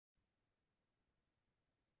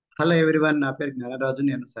Hello everyone, నా పేరు జ్ఞానరాజు.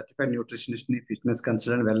 నేను సర్టిఫైడ్ న్యూట్రిషనిస్ట్ ని, ఫిట్నెస్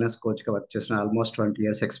కన్సల్టెంట్, వెల్నెస్ కోచ్ గా వర్క్ చేసిన ఆల్మోస్ట్ 20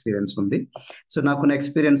 years ఎక్స్పీరియన్స్ ఉంది. సో నాకున్న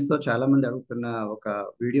ఎక్స్పీరియన్స్ తో చాలా మంది అడుగుతున్న ఒక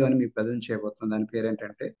వీడియోని మీకు ప్రజెంట్ చేయబోతున్నాను. దాని పేరు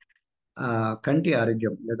ఏంటంటే కంటి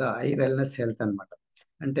ఆరోగ్యం లేదా ఐ వెల్నెస్ హెల్త్ అన్నమాట.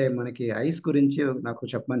 అంటే మనకి ఐస్ గురించి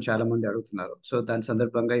నాకు చెప్పమని చాలా మంది అడుగుతున్నారు. సో దాని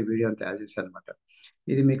సందర్భంగా ఈ వీడియోని తయారు చేశాను అనమాట.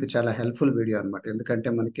 ఇది మీకు చాలా హెల్ప్ఫుల్ వీడియో అనమాట.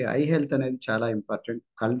 ఎందుకంటే మనకి ఐ హెల్త్ అనేది చాలా ఇంపార్టెంట్.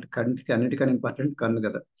 కంటికి అన్నిటికన్నా ఇంపార్టెంట్ కన్ను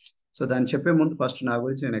కదా. సో దాన్ని చెప్పే ముందు ఫస్ట్ నా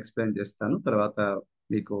గురించి నేను ఎక్స్ప్లెయిన్ చేస్తాను. తర్వాత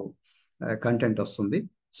మీకు కంటెంట్ వస్తుంది.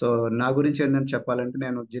 సో నా గురించి ఏంటంటే చెప్పాలంటే,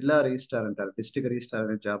 నేను జిల్లా రిజిస్ట్రార్ అంటారు, డిస్ట్రిక్ట్ రిజిస్ట్రార్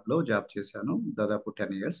అనే జాబ్ చేశాను దాదాపు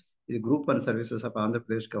 10 years. ఇది group 1 services of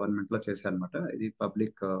Andhra Pradesh government లో చేశాను అనమాట. ఇది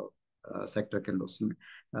పబ్లిక్ సెక్టర్ కింద వస్తుంది,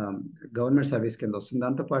 గవర్నమెంట్ సర్వీస్ కింద వస్తుంది.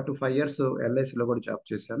 దాంతోపాటు 5 years ఎల్ఐసిలో కూడా జాబ్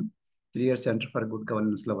చేశాను. 3 years centre for good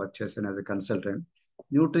governance లో వర్క్ చేశాను యాజ్ ఎ కన్సల్టెంట్.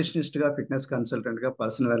 న్యూట్రిషనిస్ట్ గా, ఫిట్నెస్ కన్సల్టెంట్ గా,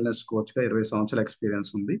 పర్సనల్ వెల్నెస్ కోచ్ గా 20 సంవత్సరాల ఎక్స్పీరియన్స్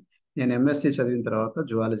ఉంది. నేను ఎంఎస్సి చదివిన తర్వాత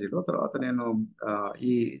జువాలజీలో, తర్వాత నేను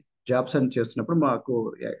ఈ జాబ్స్ అని చేస్తున్నప్పుడు మాకు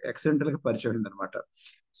యాక్సిడెంటల్ గా పరిచయం అయిందనమాట.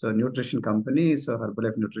 So nutrition company, so herbal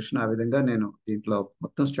life nutrition, ఆ విధంగా నేను దీంట్లో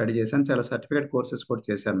మొత్తం స్టడీ చేశాను. చాలా సర్టిఫికేట్ కోర్సెస్ కూడా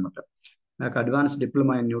చేశాను అనమాట. నాకు advance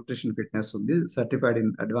diploma in nutrition fitness ఉంది, certified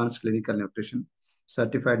in advance clinical nutrition,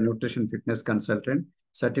 certified nutrition fitness consultant,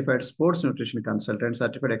 certified sports nutrition consultant,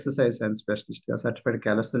 certified exercise and specialist గా, certified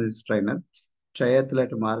callisthenics trainer,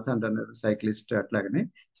 triathlete, marathon runner, cyclist, అట్లాగనే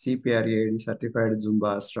సిపిఆర్ఏడి certified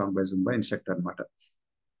Zumba, strong by Zumba instructor అనమాట.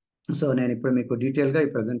 So నేను ఇప్పుడు మీకు డీటెయిల్గా ఈ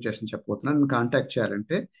presentation చెప్పబోతున్నాను. మీరు కాంటాక్ట్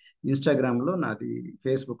చేయాలంటే ఇన్స్టాగ్రామ్లో నాది,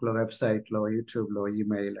 ఫేస్బుక్లో, వెబ్సైట్లో, యూట్యూబ్లో,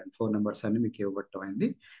 ఈమెయిల్ అండ్ ఫోన్ నెంబర్స్ అన్ని మీకు ఇవ్వటం అయింది.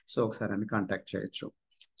 సో ఒకసారి అన్ని కాంటాక్ట్ చేయొచ్చు.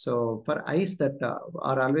 So for ice that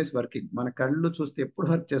are always working, మన కళ్ళు చూస్తే ఎప్పుడు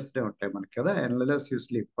వర్క్ చేస్తూనే ఉంటాయి మనకి కదా, అన్లెస్ యూ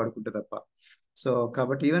స్లీప్, పడుకుంటే తప్ప. సో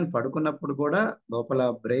కాబట్టి ఈవెన్ పడుకున్నప్పుడు కూడా లోపల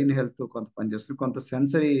బ్రెయిన్ హెల్త్ కొంత పనిచేస్తుంది, కొంత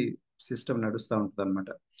సెన్సరీ సిస్టమ్ నడుస్తూ ఉంటుంది అనమాట.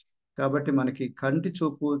 కాబట్టి మనకి కంటి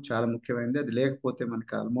చూపు చాలా ముఖ్యమైనది. అది లేకపోతే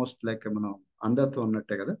మనకి ఆల్మోస్ట్ లైక్ మనం అంధత్వం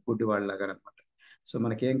ఉన్నట్టే కదా, గుడ్డి వాళ్ళలాగా అనమాట. సో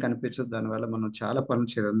మనకి ఏం కనిపించదు, దానివల్ల మనం చాలా పనులు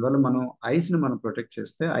చేయదు. అందువల్ల మనం ఐస్ని మనం ప్రొటెక్ట్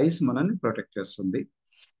చేస్తే ఐస్ మనల్ని ప్రొటెక్ట్ చేస్తుంది.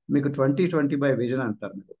 మీకు 20/20 విజన్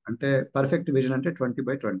అంటారు మీరు, అంటే పర్ఫెక్ట్ విజన్ అంటే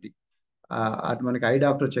 20/20. అటు మనకి ఐ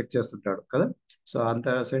డాక్టర్ చెక్ చేస్తుంటాడు కదా. సో అంత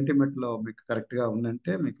సెంటిమెంట్ లో మీకు కరెక్ట్ గా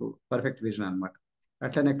ఉందంటే మీకు పర్ఫెక్ట్ విజన్ అన్నమాట.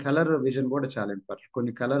 అట్లనే కలర్ విజన్ కూడా చాలా ఇంపార్టెంట్.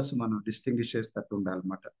 కొన్ని కలర్స్ మనం డిస్టింగ్విష్ చేసేటట్టు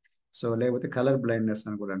ఉండాలన్నమాట. సో లేకపోతే కలర్ బ్లైండ్నెస్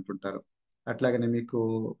అని కూడా అంటుంటారు. అట్లాగనే మీకు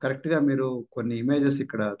కరెక్ట్ గా మీరు కొన్ని ఇమేజెస్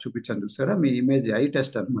ఇక్కడ చూపించాను చూసారా, మీ ఇమేజ్ ఐ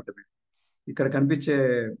టెస్ట్ అనమాట. మీకు ఇక్కడ కనిపించే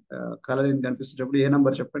కలర్ ఏం కనిపిస్తున్నప్పుడు ఏ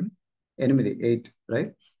నంబర్ చెప్పండి? 8, 8,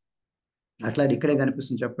 రైట్. అట్లా ఇక్కడే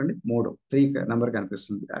కనిపిస్తుంది చెప్పండి, 3 నంబర్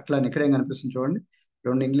కనిపిస్తుంది. అట్లా ఇక్కడేం కనిపిస్తుంది చూడండి,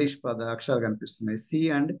 2 ఇంగ్లీష్ అక్షరాలు కనిపిస్తున్నాయి, సి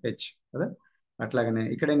అండ్ హెచ్ కదా. అట్లాగనే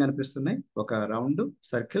ఇక్కడేం కనిపిస్తున్నాయి, ఒక రౌండ్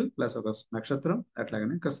సర్కిల్ ప్లస్ ఒక నక్షత్రం,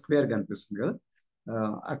 అట్లాగనే ఒక స్క్వేర్ కనిపిస్తుంది కదా.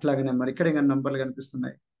 అట్లాగనే మరి ఇక్కడ నంబర్లు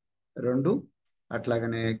కనిపిస్తున్నాయి, 2,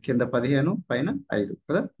 అట్లాగనే కింద 15, పైన 5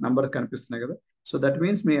 కదా, నంబర్ కనిపిస్తున్నాయి కదా. So that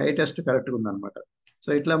means me I test కరెక్ట్గా ఉందన్నమాట. సో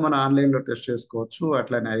ఇట్లా మనం ఆన్లైన్లో టెస్ట్ చేసుకోవచ్చు,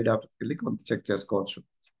 అట్లానే ఐ డాక్టర్కి వెళ్ళి కొంత చెక్ చేసుకోవచ్చు.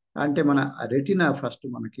 అంటే మన రెటీనా, ఫస్ట్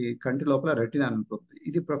మనకి కంటి లోపల రెటీనా అని ఉంటుంది.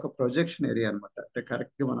 ఇది ఒక ప్రొజెక్షన్ ఏరియా అనమాట. అంటే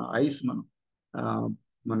కరెక్ట్గా మన ఐస్ మనం ఆ,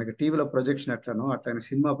 మనకి టీవీలో ప్రొజెక్షన్ ఎట్లానో అట్లానే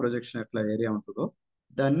సినిమా ప్రొజెక్షన్ ఎట్లా ఏరియా ఉంటుందో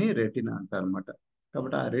దాన్ని రెటీనా అంటారు అనమాట.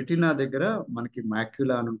 కాబట్టి ఆ రెటీనా దగ్గర మనకి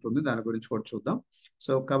మ్యాక్యులా అని ఉంటుంది, దాని గురించి కూడా చూద్దాం.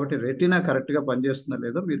 సో కాబట్టి రెటీనా కరెక్ట్గా పనిచేస్తుందో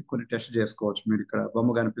లేదో మీరు కొన్ని టెస్ట్ చేసుకోవచ్చు. మీరు ఇక్కడ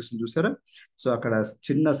బొమ్మ కనిపిస్తుంది చూసారా, సో అక్కడ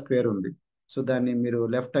చిన్న స్క్వేర్ ఉంది. సో దాన్ని మీరు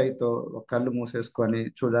లెఫ్ట్ ఐతో కళ్ళు మూసేసుకొని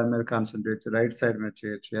దాని మీద కాన్సన్ట్రేట్, రైట్ సైడ్ మీద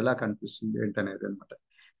చేయొచ్చు, ఎలా కనిపిస్తుంది ఏంటనేది అనమాట.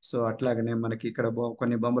 సో అట్లాగనే మనకి ఇక్కడ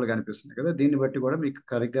కొన్ని బొమ్మలు కనిపిస్తున్నాయి కదా, దీన్ని బట్టి కూడా మీకు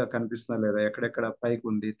కరెక్ట్గా కనిపిస్తుందా లేదా, ఎక్కడెక్కడ పైకి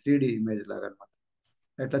ఉంది, 3D ఇమేజ్ లాగా అనమాట.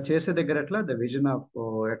 ఎట్లా చేసే దగ్గర ఎట్లా ద విజన్ ఆఫ్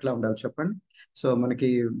ఎట్లా ఉండాలి చెప్పండి. సో మనకి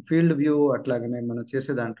ఫీల్డ్ వ్యూ, అట్లాగనే మనం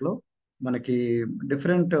చేసే దాంట్లో మనకి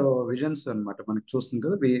డిఫరెంట్ విజన్స్ అన్నమాట. మనకి చూస్తుంది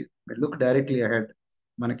కదా, లుక్ డైరెక్ట్లీ అహెడ్,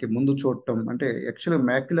 మనకి ముందు చూడటం. అంటే యాక్చువల్గా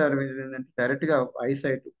మ్యాక్యులర్ విజన్ ఏంటంటే డైరెక్ట్ గా ఐ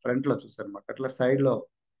సైట్ ఫ్రంట్ లో చూస్తారు అనమాట. అట్లా సైడ్ లో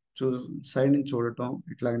చూ సైడ్ నుంచి చూడటం.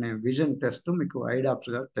 ఇట్లాగనే విజన్ టెస్ట్ మీకు ఐ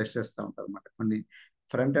డాక్టర్ గారు టెస్ట్ చేస్తూ ఉంటారు అనమాట. కొన్ని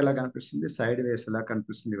ఫ్రంట్ ఎలా కనిపిస్తుంది, సైడ్ వేస్ ఎలా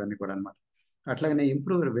కనిపిస్తుంది, ఇవన్నీ కూడా అనమాట. అట్లాగనే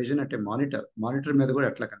ఇంప్రూవ్ విజన్ అంటే మానిటర్ మీద కూడా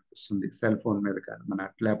ఎట్లా కనిపిస్తుంది, సెల్ ఫోన్ మీద కానీ మన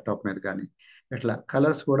ల్యాప్టాప్ మీద కానీ, ఎట్లా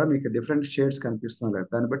కలర్స్ కూడా మీకు డిఫరెంట్ షేడ్స్ కనిపిస్తుందా లేదా,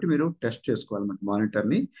 దాన్ని బట్టి మీరు టెస్ట్ చేసుకోవాలన్నమాట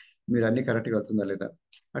మానిటర్ని, మీరు అన్ని కరెక్ట్గా అవుతుందా లేదా.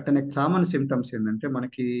 అట్లనే కామన్ సిమ్టమ్స్ ఏంటంటే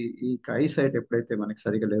మనకి ఈ ఐ సైట్ ఎప్పుడైతే మనకి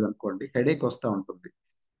సరిగా లేదనుకోండి, హెడేక్ వస్తూ ఉంటుంది.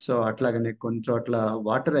 సో అట్లాగనే కొంచెం అట్లా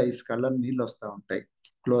వాటర్ ఐస్, కళ్ళని నీళ్ళు వస్తూ ఉంటాయి.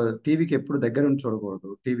 టీవీకి ఎప్పుడు దగ్గర నుంచి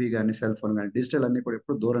చూడకూడదు. టీవీ కానీ సెల్ ఫోన్ కానీ డిజిటల్ అన్ని కూడా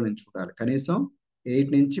ఎప్పుడు దూరం నుంచి చూడాలి. కనీసం 8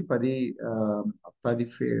 నుంచి 10 ఆ, 10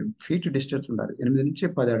 ఫీట్ డిస్టెన్స్ ఉండాలి. 8 నుంచి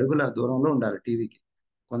 10 అడుగుల దూరంలో ఉండాలి టీవీకి.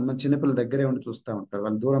 కొంతమంది చిన్నపిల్లల దగ్గరే ఉండి చూస్తూ ఉంటారు,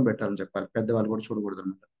 వాళ్ళు దూరం పెట్టాలని చెప్పాలి. పెద్దవాళ్ళు కూడా చూడకూడదు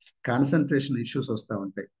అనమాట. కాన్సన్ట్రేషన్ ఇష్యూస్ వస్తూ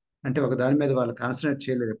ఉంటాయి. అంటే ఒక దాని మీద వాళ్ళు కాన్సన్ట్రేట్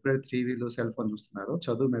చేయలేరు. ఎప్పుడైతే టీవీలు, సెల్ ఫోన్ చూస్తున్నారో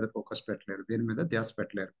చదువు మీద ఫోకస్ పెట్టలేరు. దీని మీద ధ్యాస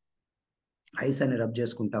పెట్టలేరు. ఐస్ అని రబ్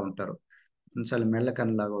చేసుకుంటా ఉంటారు. చాలా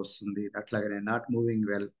మెల్లకన్నులాగా వస్తుంది. అట్లాగనే నాట్ మూవింగ్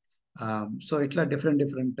వెల్. సో ఇట్లా డిఫరెంట్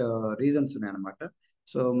డిఫరెంట్ రీజన్స్ ఉన్నాయన్నమాట.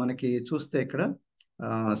 సో మనకి చూస్తే ఇక్కడ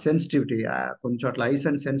సెన్సిటివిటీ, కొంచెం అట్లా ఐస్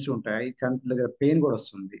అని సెన్సిటివ్ ఉంటాయి. కంటి దగ్గర పెయిన్ కూడా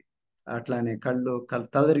వస్తుంది. అట్లానే కళ్ళు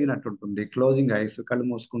తల తిరిగినట్టు ఉంటుంది. క్లోజింగ్ ఐస్, కళ్ళు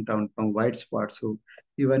మూసుకుంటా ఉంటాం, వైట్ స్పాట్స్,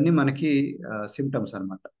 ఇవన్నీ మనకి సిమ్టమ్స్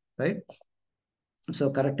అన్నమాట. రైట్. సో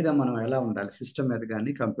కరెక్ట్గా మనం ఎలా ఉండాలి సిస్టమ్ మీద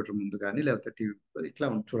కానీ, కంప్యూటర్ ముందు కానీ, లేకపోతే టీవీ ఇట్లా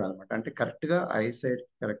చూడాలన్నమాట. అంటే కరెక్ట్గా ఐ సైడ్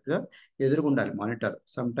కరెక్ట్గా ఎదురుగా ఉండాలి మానిటర్.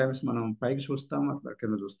 సమ్ టైమ్స్ మనం పైకి చూస్తాం, అట్లా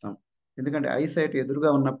కింద చూస్తాం. ఎందుకంటే ఐ సైట్ ఎదురుగా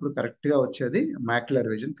ఉన్నప్పుడు కరెక్ట్గా వచ్చేది మ్యాక్యులర్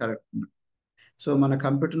విజన్ కరెక్ట్. సో మన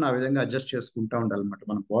కంప్యూటర్ని ఆ విధంగా అడ్జస్ట్ చేసుకుంటూ ఉండాలన్నమాట.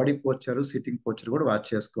 మన బాడీ పోస్చర్, సిట్టింగ్ పోస్చర్ కూడా వాచ్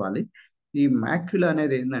చేసుకోవాలి. ఈ మ్యాక్యులా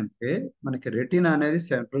అనేది ఏంటంటే మనకి రెటీనా అనేది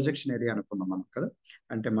ప్రొజెక్షన్ ఏరియా అనుకున్నాం మనం కదా.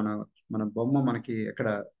 అంటే మన మన బొమ్మ మనకి ఎక్కడ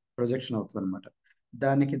ప్రొజెక్షన్ అవుతుంది అనమాట.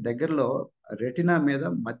 దానికి దగ్గరలో రెటీనా మీద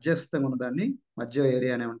మధ్యస్థంగా ఉన్నదాన్ని మధ్య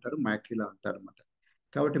ఏరియా అనే ఉంటారు, మ్యాక్యులా అంటారు అనమాట.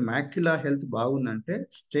 కాబట్టి మ్యాక్యులా హెల్త్ బాగుందంటే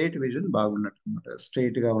స్ట్రైట్ విజన్ బాగున్నట్టు అనమాట.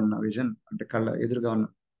 స్ట్రైట్ గా ఉన్న విజన్ అంటే కళ్ళ ఎదురుగా ఉన్న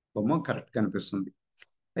బొమ్మ కరెక్ట్ కనిపిస్తుంది.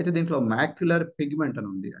 అయితే దీంట్లో మ్యాక్యులర్ పిగ్మెంట్ అని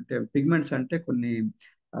ఉంది. అంటే పిగ్మెంట్స్ అంటే కొన్ని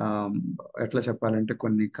ఆ, ఎట్లా చెప్పాలంటే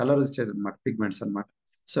కొన్ని కలర్ ఇచ్చేది అనమాట, పిగ్మెంట్స్ అన్నమాట.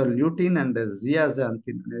 సో ల్యూటిన్ అండ్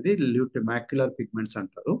జియాజాంతిన్ అనేది మ్యాక్యులర్ పిగ్మెంట్స్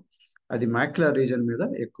అంటారు. అది మ్యాక్యులర్ రీజన్ మీద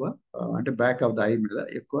ఎక్కువ, అంటే బ్యాక్ ఆఫ్ ద ఐ మీద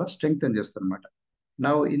ఎక్కువ స్ట్రెంగ్త్ చేస్తుంది అనమాట. నా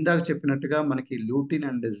ఇందాక చెప్పినట్టుగా మనకి లూటిన్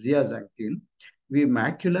అండ్ జియాజాంతిన్ ఇవి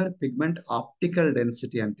మ్యాక్యులర్ పిగ్మెంట్ ఆప్టికల్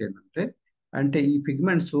డెన్సిటీ అంటే ఏంటంటే, అంటే ఈ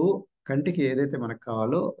పిగ్మెంట్స్ కంటికి ఏదైతే మనకు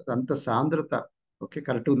కావాలో అంత సాంద్రత ఓకే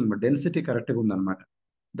కరెక్ట్గా ఉంది, డెన్సిటీ కరెక్ట్గా ఉందన్నమాట.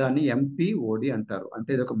 దాన్ని ఎంపీఓడి అంటారు. అంటే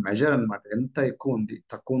ఇది ఒక మెజర్ అన్నమాట, ఎంత ఎక్కువ ఉంది,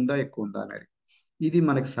 తక్కువ ఉందా ఎక్కువ ఉందా అనేది. ఇది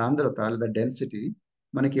మనకి సాంద్రత లేదా డెన్సిటీ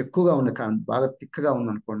మనకి ఎక్కువగా ఉన్న బాగా తిక్కగా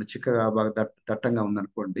ఉందనుకోండి, చిక్కగా బాగా దట్టంగా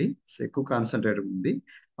ఉందనుకోండి, ఎక్కువ కాన్సన్ట్రేట్ ఉంది,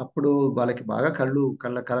 అప్పుడు వాళ్ళకి బాగా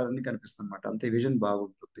కళ్ళ కలర్ అన్ని కనిపిస్తుంది అనమాట. అంతే విజన్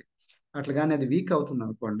బాగుంటుంది. అట్లాగానే అది వీక్ అవుతుంది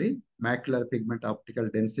అనుకోండి, మ్యాక్యులర్ పిగ్మెంట్ ఆప్టికల్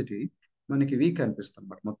డెన్సిటీ మనకి వీక్ అనిపిస్తుంది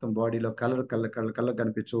అనమాట. మొత్తం బాడీలో కళ్ళ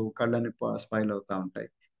కనిపించు, కళ్ళని స్పాయిల్ అవుతా ఉంటాయి.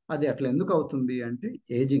 అది అట్లా ఎందుకు అవుతుంది అంటే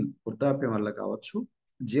ఏజింగ్, వృద్ధాప్యం వల్ల కావచ్చు,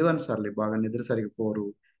 జీవన సరళి బాగా నిద్ర సరిగిపోరు,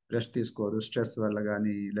 రెస్ట్ తీసుకోరు, స్ట్రెస్ వల్ల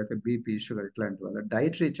కానీ, లేకపోతే బీపీ, షుగర్ ఇట్లాంటి వల్ల,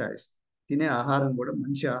 డైటరీ చాయిస్, తినే ఆహారం కూడా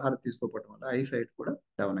మంచి ఆహారం తీసుకోకపోవడం వల్ల ఐ సైట్ కూడా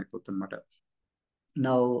డౌన్ అయిపోతుంది అనమాట.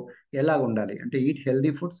 నా ఎలా ఉండాలి అంటే ఈట్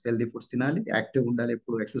హెల్దీ ఫుడ్స్ తినాలి, యాక్టివ్ ఉండాలి,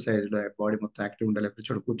 ఎప్పుడు ఎక్సర్సైజ్ లో బాడీ మొత్తం యాక్టివ్ ఉండాలి,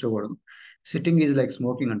 ఎప్పుడు కూర్చోకూడదు. సిట్టింగ్ ఈజ్ లైక్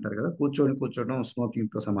స్మోకింగ్ అంటారు కదా, కూర్చోవడం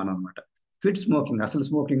స్మోకింగ్ తో సమానం అనమాట. క్విట్ స్మోకింగ్, అసలు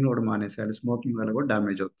స్మోకింగ్ కూడా మానేసేయాలి, స్మోకింగ్ వల్ల కూడా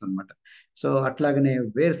డ్యామేజ్ అవుతుంది అనమాట. సో అట్లాగనే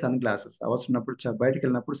వేర్ సన్ గ్లాసెస్, అవసరం ఉన్నప్పుడు బయటకు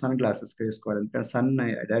వెళ్ళినప్పుడు సన్ గ్లాసెస్ వేసుకోవాలి. ఎందుకంటే సన్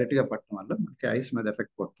డైరెక్ట్ గా పట్టడం వల్ల మనకి ఐస్ మీద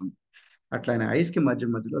ఎఫెక్ట్ పడుతుంది. అట్లానే ఐస్ కి మధ్య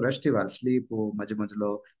మధ్యలో రెస్ట్ ఇవ్వాలి, స్లీప్, మధ్య మధ్యలో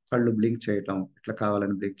కళ్ళు బ్లింక్ చేయటం, ఇట్లా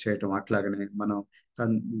కావాలని బ్లింక్ చేయటం. అట్లాగనే మనం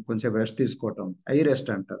కొంచెం రెస్ట్ తీసుకోవటం, ఐ రెస్ట్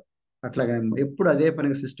అంటారు. అట్లాగనే ఎప్పుడు అదే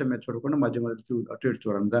పనిగా సిస్టమ్ మీద చూడకుండా మధ్య మధ్య అటు ఇటు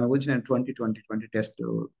చూడడం. దాని గురించి నేను 20-20-20 టెస్ట్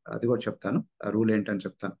అది కూడా చెప్తాను, ఆ రూల్ ఏంటని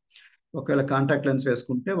చెప్తాను. ఒకవేళ కాంటాక్ట్ లెన్స్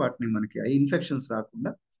వేసుకుంటే వాటిని మనకి ఐ ఇన్ఫెక్షన్స్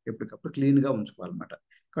రాకుండా ఎప్పటికప్పుడు క్లీన్ గా ఉంచుకోవాలన్నమాట.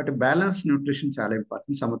 కాబట్టి బ్యాలెన్స్ న్యూట్రిషన్ చాలా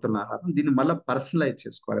ఇంపార్టెంట్, సమతుల ఆహారం. దీన్ని మళ్ళీ పర్సనలైజ్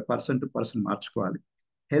చేసుకోవాలి, పర్సన్ టు పర్సన్ మార్చుకోవాలి.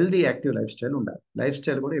 హెల్దీ యాక్టివ్ లైఫ్ స్టైల్ ఉండాలి. లైఫ్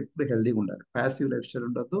స్టైల్ కూడా ఎప్పుడు హెల్దీగా ఉండాలి, ప్యాసివ్ లైఫ్ స్టైల్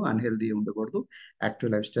ఉండొద్దు, అన్హెల్దీ ఉండకూడదు.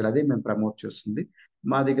 యాక్టివ్ లైఫ్ స్టైల్ అదే మేము ప్రమోట్ చేస్తుంది.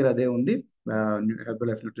 మా దగ్గర అదే ఉంది. హెల్త్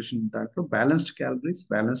లైఫ్ న్యూట్రిషన్ దాంట్లో balanced calories,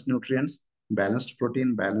 balanced nutrients, balanced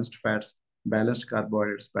protein, balanced fats, balanced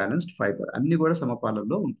carbohydrates, balanced fibre అన్ని కూడా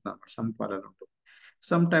సమపాలనలో ఉంటుంది అన్నమాట. సమపాలనలో ఉంటుంది.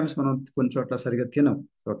 సమ్ టైమ్స్ మనం కొన్ని చోట్ల సరిగా తినం.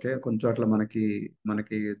 ఓకే, కొన్ని చోట్ల మనకి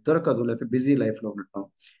మనకి దొరకదు, లేకపోతే బిజీ లైఫ్ లో ఉండటం,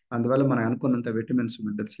 అందువల్ల మనం అనుకున్నంత విటమిన్స్,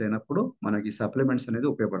 మినరల్స్ లేనప్పుడు మనకి సప్లిమెంట్స్ అనేది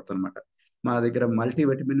ఉపయోగపడుతుంది అనమాట. మా దగ్గర multi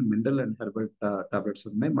vitamin, mineral and herbal tablets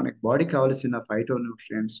ఉన్నాయి. మనకి బాడీ కావాల్సిన ఫైటో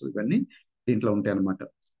న్యూట్రియంట్స్ ఇవన్నీ దీంట్లో ఉంటాయి అనమాట.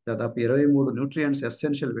 దాదాపు 23 nutrients,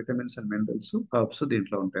 essential vitamins and minerals, herbs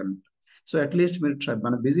దీంట్లో ఉంటాయి అనమాట. సో అట్లీస్ట్ మీరు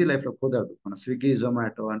మన బిజీ లైఫ్ లో కుదరదు, మన స్విగ్గీ,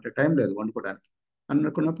 జొమాటో అంటే టైం లేదు వండుకోవడానికి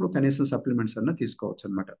అనుకున్నప్పుడు కనీసం సప్లిమెంట్స్ అన్న తీసుకోవచ్చు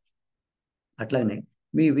అనమాట. అట్లానే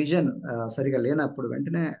మీ విజన్ సరిగా లేనప్పుడు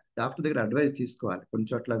వెంటనే డాక్టర్ దగ్గర అడ్వైస్ తీసుకోవాలి.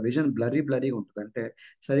 కొంచెం అట్లా విజన్ బ్లరీ ఉంటుంది, అంటే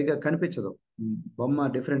సరిగా కనిపించదు. బొమ్మ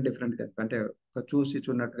డిఫరెంట్ డిఫరెంట్ అంటే ఒక చూసి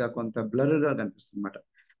చూడనట్టుగా కొంత బ్లర్గా కనిపిస్తుంది అనమాట.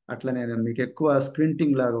 అట్లనే మీకు ఎక్కువ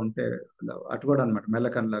స్క్వింటింగ్ లాగా ఉంటే అటు కూడా అనమాట,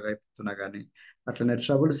 మెల్లకన్ లాగా అయిపోతున్నా కానీ, అట్లనే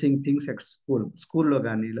ట్రబుల్ సీయింగ్ థింగ్స్ ఎట్ స్కూల్లో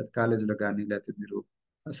కానీ, లేదా కాలేజీలో కానీ, లేకపోతే మీరు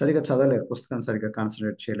సరిగా చదవలేరు, పుస్తకం సరిగా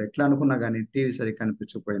కాన్సన్ట్రేట్ చేయలేరు, ఇట్లా అనుకున్నా కానీ, టీవీ సరిగా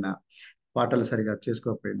కనిపించకపోయినా, పాటలు సరిగా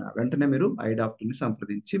చేసుకోకపోయినా వెంటనే మీరు ఐ డాక్టర్ని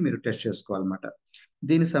సంప్రదించి మీరు టెస్ట్ చేసుకోవాలన్నమాట.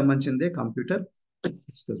 దీనికి సంబంధించిందే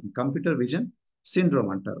కంప్యూటర్ విజన్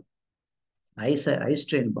సిండ్రోమ్ అంటారు. ఐ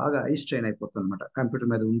స్ట్రెయిన్ బాగా ఐ స్ట్రెయిన్ అయిపోతుంది అనమాట. కంప్యూటర్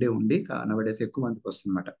మీద ఉండి ఉండి నవడేస్ ఎక్కువ మందికి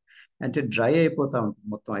వస్తుందన్నమాట. అంటే డ్రై అయిపోతా ఉంటుంది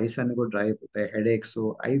మొత్తం, ఐస్ అన్ని కూడా డ్రై అయిపోతాయి. హెడేక్స్,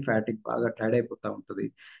 ఐ ఫ్యాటిక్, బాగా టైర్డ్ అయిపోతా ఉంటుంది.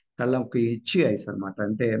 కళ్ళకి ఇచ్చి ఐస్ అనమాట.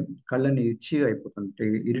 అంటే కళ్ళని ఇచ్చి అయిపోతుంటే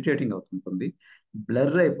ఇరిటేటింగ్ అవుతుంటుంది.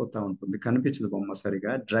 బ్లర్ అయిపోతా ఉంటుంది, కనిపించదు బొమ్మ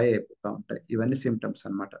సరిగా, డ్రై అయిపోతా ఉంటాయి. ఇవన్నీ సిమ్టమ్స్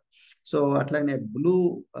అన్నమాట. సో అట్లానే బ్లూ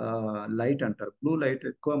లైట్ అంటారు. బ్లూ లైట్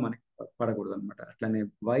ఎక్కువ మనకి పడకూడదు అనమాట. అట్లానే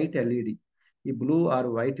వైట్ ఎల్ఈడి, ఈ బ్లూ ఆర్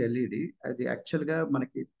వైట్ ఎల్ఈడి అది యాక్చువల్గా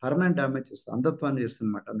మనకి పర్మనెంట్ డ్యామేజ్ చేస్తుంది, అంధత్వాన్ని చేస్తుంది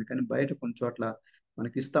అనమాట. అందుకని బయట కొన్ని చోట్ల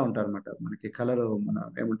మనకి ఇస్తూ ఉంటారు అనమాట. మనకి కలర్ మన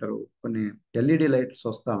ఏమంటారు, కొన్ని ఎల్ఈడి లైట్స్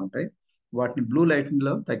వస్తూ ఉంటాయి. వాటిని బ్లూ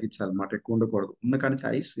లైటింగ్లో తగ్గించాలన్నమాట, ఎక్కువ ఉండకూడదు. ఉన్న కానీ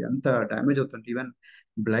ఐస్ ఎంత డ్యామేజ్ అవుతుంటే ఈవెన్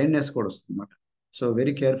బ్లైండ్నెస్ కూడా వస్తుంది అనమాట. సో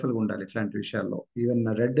వెరీ కేర్ఫుల్గా ఉండాలి ఇట్లాంటి విషయాల్లో. ఈవెన్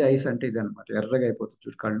రెడ్ ఐస్ అంటే ఇది అనమాట, ఎర్రగా అయిపోతుంది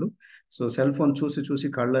చూడు కళ్ళు. సో సెల్ ఫోన్ చూసి చూసి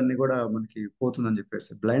కళ్ళన్నీ కూడా మనకి పోతుందని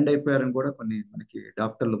చెప్పేసి బ్లైండ్ అయిపోయారని కూడా కొన్ని మనకి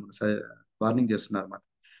డాక్టర్లు వార్నింగ్ చేస్తున్నారు అనమాట.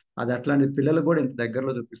 అది అట్లాంటి పిల్లలు కూడా ఇంత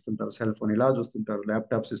దగ్గరలో చూపిస్తుంటారు, సెల్ ఫోన్ ఇలా చూస్తుంటారు,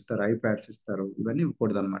 ల్యాప్టాప్స్ ఇస్తారు, ఐప్యాడ్స్ ఇస్తారు. ఇవన్నీ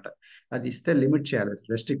ఇవ్వకూడదు అనమాట. అది ఇస్తే లిమిట్ చేయాలి,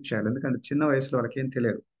 రెస్ట్రిక్ట్ చేయాలి. ఎందుకంటే చిన్న వయసులో వాళ్ళకి ఏం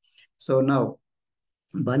తెలియదు. సో నా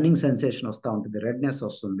బర్నింగ్ సెన్సేషన్ వస్తూ ఉంటుంది, రెడ్నెస్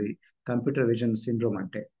వస్తుంది. కంప్యూటర్ విజన్ సిండ్రోమ్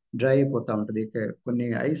అంటే డ్రై అయిపోతూ ఉంటుంది. కొన్ని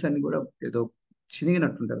ఐస్ అన్ని కూడా ఏదో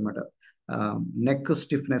చినిగినట్టుంటుంది అనమాట. నెక్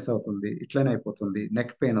స్టిఫ్నెస్ అవుతుంది, ఇట్లనే అయిపోతుంది.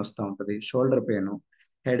 నెక్ పెయిన్ వస్తూ ఉంటుంది, shoulder pain,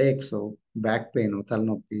 headaches, back pain,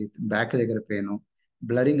 తలనొప్పి, బ్యాక్ దగ్గర pain,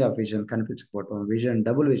 blurring of vision, కనిపించకపోవటం, vision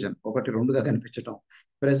double vision, ఒకటి రెండుగా కనిపించటం,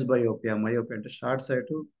 ప్రెస్ బయోపియా, మయోపియా అంటే షార్ట్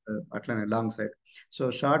సైట్, అట్లనే లాంగ్ సైట్. సో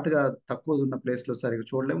షార్ట్ గా తక్కువ ఉన్న ప్లేస్ లో సరిగ్గా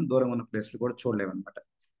చూడలేము, దూరం ఉన్న ప్లేస్ లో కూడా చూడలేము అనమాట.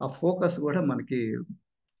 ఆ ఫోకస్ కూడా మనకి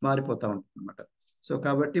మారిపోతూ ఉంటుంది అనమాట. సో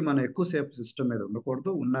కాబట్టి మనం ఎక్కువసేపు సిస్టమ్ మీద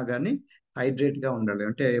ఉండకూడదు, ఉన్నా కానీ హైడ్రేట్ గా ఉండాలి.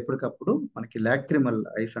 అంటే ఎప్పటికప్పుడు మనకి లాక్రిమల్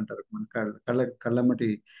ఐస్ అంటారు, మన కళ్ళమ్మటి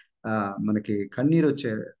ఆ, మనకి కన్నీరు వచ్చే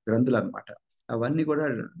గ్రంథులు అనమాట. అవన్నీ కూడా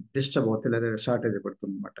డిస్టర్బ్ అవుతాయి లేదా షార్టేజ్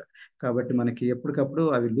పడుతుంది అనమాట. కాబట్టి మనకి ఎప్పటికప్పుడు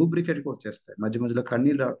అవి లూబ్రికేట్ కూడా చేస్తాయి. మధ్య మధ్యలో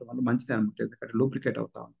కన్నీరు రావడం వల్ల మంచిది అనమాట, ఎందుకంటే లూబ్రికేట్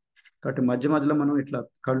అవుతా ఉంది. కాబట్టి మధ్య మధ్యలో మనం ఇట్లా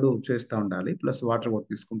కళ్ళు చేస్తూ ఉండాలి, ప్లస్ వాటర్ కూడా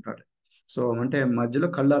తీసుకుంటారు. సో అంటే మధ్యలో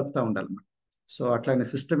కళ్ళు ఆర్పుతూ ఉండాలి. సో అట్లానే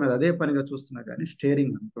సిస్టమ్ మీద అదే పనిగా చూస్తున్నా కానీ,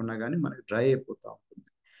 స్టేరింగ్ అంటున్నా కానీ మనకి డ్రై అయిపోతూ ఉంటుంది.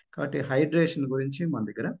 కాబట్టి హైడ్రేషన్ గురించి మన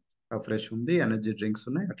దగ్గర ఫ్రెష్ ఉంది, ఎనర్జీ డ్రింక్స్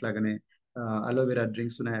ఉన్నాయి, అట్లాగనే అలోవెరా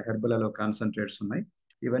డ్రింక్స్ ఉన్నాయి, హెర్బల్ అలో కాన్సన్ట్రేట్స్ ఉన్నాయి.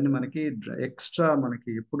 ఇవన్నీ మనకి ఎక్స్ట్రా మనకి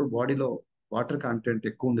ఎప్పుడు బాడీలో వాటర్ కంటెంట్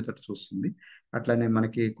ఎక్కువ ఉండేటట్టు చూస్తుంది. అట్లానే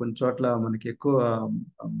మనకి కొన్ని చోట్ల మనకి ఎక్కువ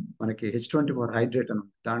మనకి H24 హైడ్రేట్ అని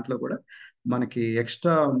ఉంది, దాంట్లో కూడా మనకి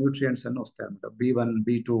ఎక్స్ట్రా న్యూట్రియంట్స్ అన్ని వస్తాయి అనమాట. B1,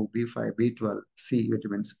 B2, B5, B12, C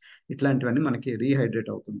vitamins, ఇట్లాంటివన్నీ మనకి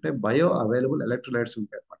రీహైడ్రేట్ అవుతుంటాయి. బయో అవైలబుల్ ఎలక్ట్రోలైట్స్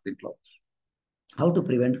ఉంటాయి అన్నమాట దీంట్లో. How to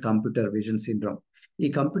prevent computer vision syndrome. ఈ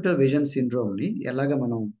కంప్యూటర్ విజన్ సిండ్రోమ్ ని ఎలాగ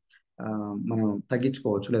ఆ, మనం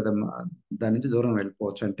తగ్గించుకోవచ్చు లేదా దాని నుంచి దూరం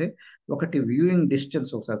వెళ్ళిపోవచ్చు అంటే, ఒకటి వ్యూయింగ్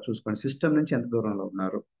డిస్టెన్స్ ఒకసారి చూసుకోండి, సిస్టమ్ నుంచి ఎంత దూరంలో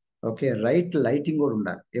ఉన్నారు. ఓకే, రైట్ లైటింగ్ కూడా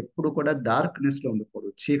ఉండాలి. ఎప్పుడు కూడా డార్క్నెస్ లో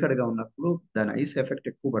ఉండకూడదు, చీకటిగా ఉన్నప్పుడు దాని ఐస్ ఎఫెక్ట్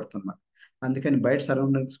ఎక్కువ పడుతుంది. అందుకని బయట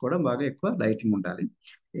సరౌండింగ్స్ కూడా బాగా ఎక్కువ లైటింగ్ ఉండాలి.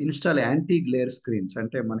 ఇన్స్టాల్ యాంటీ గ్లేర్ స్క్రీన్స్,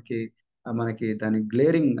 అంటే మనకి దాని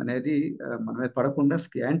గ్లేరింగ్ అనేది మన మీద పడకుండా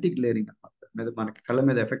యాంటీ గ్లేరింగ్ అనమాట, మీద మనకి కళ్ళ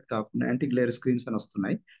మీద ఎఫెక్ట్ కాకుండా యాంటీ గ్లేర్ స్క్రీన్స్ అని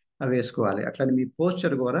వస్తున్నాయి, అవి వేసుకోవాలి. అట్లనే మీ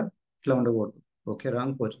పోస్చర్ కూడా ఇట్లా ఉండకూడదు. ఓకే,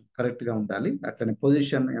 రాంగ్ పోస్చర్ కరెక్ట్ గా ఉండాలి. అట్లనే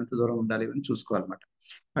పొజిషన్ ఎంత దూరం ఉండాలి అని చూసుకోవాలన్నమాట.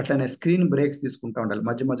 అట్లనే స్క్రీన్ బ్రేక్స్ తీసుకుంటా ఉండాలి,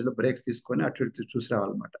 మధ్య మధ్యలో బ్రేక్స్ తీసుకొని అటు ఇటు చూసి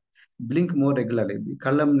రావాలన్నమాట. బ్లింక్ మోర్ రెగ్యులర్లీ,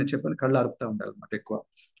 కళ్ళని చెప్పని కళ్ళు అరుపుతూ ఉండాలన్నమాట ఎక్కువ.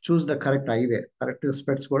 Choose the correct IV, correct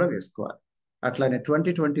స్పెట్స్ కూడా వేసుకోవాలి. అట్లానే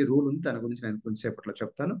 2020 రూల్ ఉంది, దాని గురించి నేను కొంచెంసేపట్లో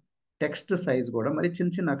చెప్తాను. టెక్స్ట్ సైజ్ కూడా మరి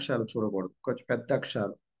చిన్న చిన్న అక్షరాలు చూడకూడదు, కొంచెం పెద్ద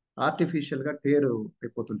అక్షరాలు. ఆర్టిఫిషియల్ గా టేరు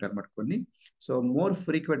అయిపోతుంటాయి అన్నమాట కొన్ని. సో మోర్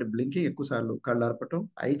ఫ్రీక్వెంట్ బ్లింకింగ్, ఎక్కువ సార్లు కళ్ళు ఆర్పటం,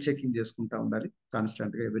 ఐ చెకింగ్ చేసుకుంటా ఉండాలి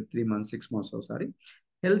కాన్స్టెంట్ గా, ఎవ్రీ 3 మంత్స్ 6 మంత్స్ ఒకసారి.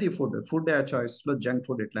 హెల్తీ ఫుడ్ చాయిస్ లో జంక్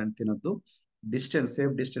ఫుడ్ ఇట్లాంటి తినొద్దు. డిస్టెన్స్,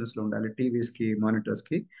 సేఫ్ డిస్టెన్స్ లో ఉండాలి టీవీస్ కి, మానిటర్స్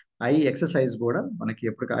కి. ఐ ఎక్సర్సైజ్ కూడా మనకి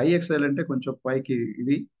ఎప్పటికీ, ఐ ఎక్సర్సైజ్ అంటే కొంచెం పైకి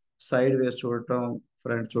ఇవి సైడ్ వేస్ చూడటం,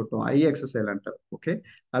 ఫ్రంట్ చూడటం, ఐ ఎక్సర్సైజ్ అంటారు. ఓకే,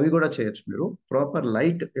 అవి కూడా చేయొచ్చు మీరు. ప్రాపర్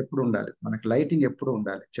లైట్ ఎప్పుడు ఉండాలి, మనకి లైటింగ్ ఎప్పుడు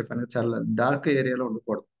ఉండాలి చెప్పాను, చాలా డార్క్ ఏరియాలో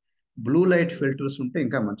ఉండకూడదు. బ్లూ లైట్ ఫిల్టర్స్ ఉంటే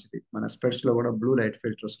ఇంకా మంచిది. మన స్పెట్స్ లో కూడా బ్లూ లైట్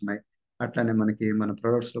ఫిల్టర్స్ ఉన్నాయి. అట్లానే మనకి మన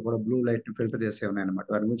ప్రొడక్ట్స్ లో కూడా బ్లూ లైట్ ఫిల్టర్ చేసే ఉన్నాయి అనమాట,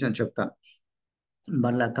 వాటి గురించి నేను చెప్తాను.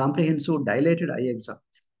 మళ్ళీ కాంప్రిహెన్సివ్ డైలేటెడ్ ఐ ఎగ్జామ్,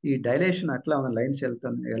 ఈ డైలేషన్ అట్లా మన లైన్స్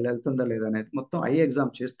వెళ్తుందా లేదా అనేది మొత్తం ఐ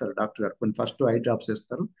ఎగ్జామ్ చేస్తారు డాక్టర్ గారు. కొన్ని ఫస్ట్ ఐ డ్రాప్స్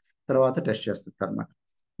వేస్తారు, తర్వాత టెస్ట్ చేస్తారు అనమాట.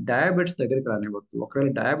 డయాబెట్స్ దగ్గరికి రానివ్వద్దు.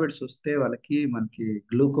 ఒకవేళ డయాబెట్స్ వస్తే వాళ్ళకి మనకి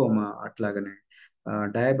గ్లూకోమా, అట్లాగనే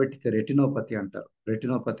డయాబెటిక్ రెటినోపతి అంటారు.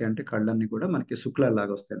 రెటినోపతి అంటే కళ్ళన్నీ కూడా మనకి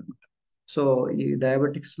శుక్లాలాగా వస్తాయి అనమాట. సో ఈ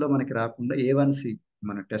డయాబెటిక్స్ లో మనకి రాకుండా A1C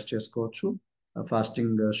మనం టెస్ట్ చేసుకోవచ్చు.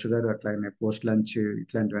 ఫాస్టింగ్ షుగర్, అట్లాగే పోస్ట్ లంచ్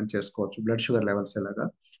ఇట్లాంటివన్నీ చేసుకోవచ్చు. బ్లడ్ షుగర్ లెవెల్స్ ఎలాగా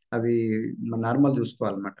అవి నార్మల్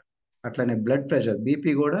చూసుకోవాలన్నమాట. అట్లనే బ్లడ్ ప్రెషర్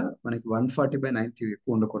బీపీ కూడా మనకి 140/90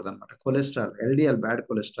 ఎక్కువ ఉండకూడదు అనమాట. కొలెస్ట్రాల్ ఎల్డిఎల్ బ్యాడ్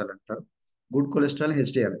కొలెస్ట్రాల్ అంటారు. Good cholesterol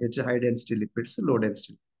HDL high density lipids low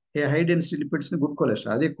density. High density lipids ని గుడ్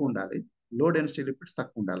కొలెస్ట్రాల్ అది ఎక్కువ ఉండాలి. లో డెన్సిటీ లిపిడ్స్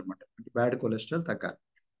తక్కువ ఉండాలి అనమాట. అంటే బ్యాడ్ కొలెస్ట్రాల్ తగ్గాలి.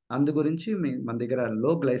 అందు గురించి మన దగ్గర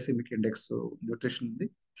లో గ్లైసెమిక్ ఇండెక్స్ న్యూట్రిషన్ ఉంది,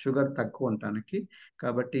 షుగర్ తక్కువ ఉండటానికి.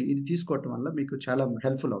 కాబట్టి ఇది తీసుకోవటం వల్ల మీకు చాలా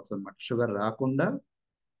హెల్ప్ఫుల్ అవుతుంది అనమాట. షుగర్ రాకుండా,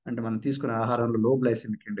 అంటే మనం తీసుకునే ఆహారంలో లో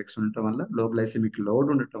గ్లైసెమిక్ ఇండెక్స్ ఉండటం వల్ల, లో గ్లైసెమిక్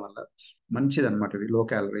లోడ్ ఉండటం వల్ల మంచిది అనమాట. ఇది లో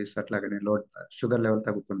క్యాలరీస్ అట్లాగనే లో షుగర్ లెవెల్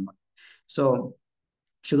తగ్గుతుంది. సో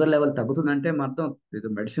షుగర్ లెవెల్ తగ్గుతుందంటే మాత్రం ఇది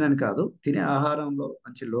మెడిసిన్ అని కాదు, తినే ఆహారంలో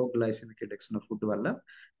మంచి లో గ్లైసెమిక్ ఇండెక్స్ ఉన్న ఫుడ్ వల్ల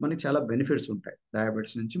మనకి చాలా బెనిఫిట్స్ ఉంటాయి.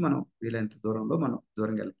 డయాబెటీస్ నుంచి మనం వీలైనంత దూరంలో మనం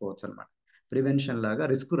దూరంగా వెళ్ళిపోవచ్చు అనమాట. ప్రివెన్షన్ లాగా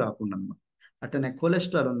రిస్క్ రాకుండా అనమాట. అట్లనే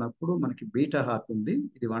కొలెస్ట్రాల్ ఉన్నప్పుడు మనకి బీటా హార్ట్ ఉంది,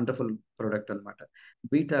 ఇది వండర్ఫుల్ ప్రోడక్ట్ అనమాట.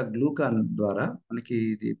 బీటా గ్లూకాన్ ద్వారా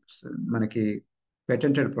మనకి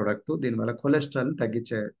పెటెంటెడ్ ప్రోడక్ట్, దీనివల్ల కొలెస్ట్రాల్ని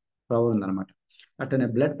తగ్గించే పవర్ ఉందన్నమాట. అట్లనే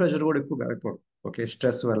బ్లడ్ ప్రెషర్ కూడా ఎక్కువ పెరగకూడదు. ఓకే,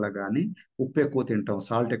 స్ట్రెస్ వల్ల కానీ, ఉప్పు ఎక్కువ తింటాం,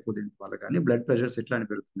 సాల్ట్ ఎక్కువ తినడం వల్ల కానీ బ్లడ్ ప్రెషర్స్ ఇట్లానే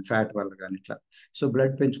పెరుగుతుంది, ఫ్యాట్ వల్ల కానీ ఇట్లా. సో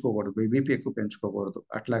బ్లడ్ పెంచుకోకూడదు, బీపీ ఎక్కువ పెంచుకోకూడదు.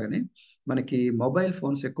 అట్లాగనే మనకి మొబైల్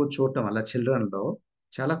ఫోన్స్ ఎక్కువ చూడటం వల్ల చిల్డ్రన్లో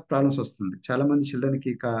చాలా ప్రాబ్లమ్స్ వస్తుంది. చాలా మంది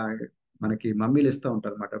చిల్డ్రన్కి మనకి మమ్మీలు ఇస్తూ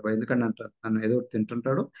ఉంటారు అనమాట. ఎందుకంటే అంటారు, నన్ను ఏదో ఒకటి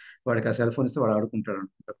తింటుంటాడు, వాడికి ఆ సెల్ ఫోన్ ఇస్తే వాడు ఆడుకుంటాడు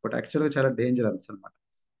అనుకుంటారు. బట్ యాక్చువల్గా చాలా డేంజరస్ అనమాట.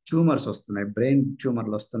 ట్యూమర్స్ వస్తున్నాయి, బ్రెయిన్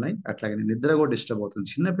ట్యూమర్లు వస్తున్నాయి. అట్లాగే నిద్ర కూడా డిస్టర్బ్ అవుతుంది.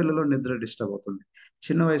 చిన్న పిల్లలు నిద్ర డిస్టర్బ్ అవుతుంది.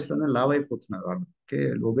 చిన్న వయసులోనే లావ్ అయిపోతున్నారు వాళ్ళు. ఓకే,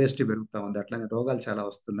 ఒబేసిటీ పెరుగుతూ ఉంది. అట్లాగే రోగాలు చాలా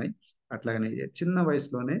వస్తున్నాయి. అట్లాగనే చిన్న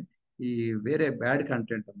వయసులోనే ఈ వేరే బ్యాడ్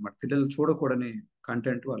కంటెంట్ అనమాట, పిల్లలు చూడకూడని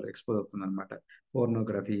కంటెంట్ వాళ్ళు ఎక్స్పోజ్ అవుతుంది అనమాట.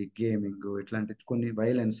 పోర్నోగ్రఫీ, గేమింగ్, ఇట్లాంటి కొన్ని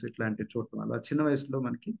వైలెన్స్ ఇట్లాంటివి చూడటం వల్ల చిన్న వయసులో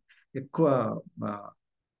మనకి ఎక్కువ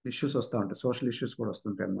ఇష్యూస్ వస్తూ ఉంటాయి. సోషల్ ఇష్యూస్ కూడా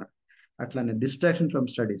వస్తుంటాయి అనమాట. అట్లానే డిస్ట్రాక్షన్ ఫ్రమ్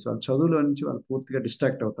స్టడీస్, వాళ్ళు చదువులో నుంచి వాళ్ళు పూర్తిగా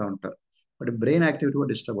డిస్ట్రాక్ట్ అవుతూ ఉంటారు. వాటి బ్రెయిన్ యాక్టివిటీ కూడా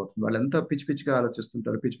డిస్టర్బ్ అవుతుంది. వాళ్ళు ఎంత పిచ్చి పిచ్చిగా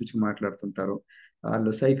ఆలోచిస్తుంటారు, పిచ్చి పిచ్చిగా మాట్లాడుతుంటారు,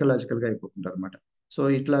 వాళ్ళు సైకలాజికల్గా అయిపోతుంటారు అనమాట. సో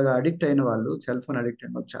ఇట్లాగా అడిక్ట్ అయిన వాళ్ళు, సెల్ ఫోన్ అడిక్ట్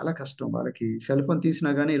అయిన వాళ్ళు చాలా కష్టం. వాళ్ళకి సెల్ ఫోన్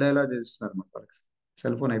తీసినా కానీ ఇలా ఇలా చేస్తున్నారు అనమాట. వాళ్ళకి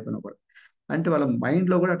సెల్ ఫోన్ అయిపోయినా కూడా, అంటే వాళ్ళ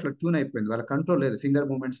మైండ్లో కూడా అట్లా ట్యూన్ అయిపోయింది, వాళ్ళ కంట్రోల్ లేదు. ఫింగర్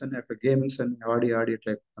మూమెంట్స్ అన్ని అట్లా, గేమింగ్స్ అన్ని ఆడి ఆడి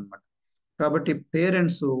ఇట్లా అయిపోతుంది అనమాట. కాబట్టి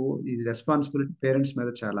పేరెంట్స్, ఈ రెస్పాన్సిబిలిటీ పేరెంట్స్ మీద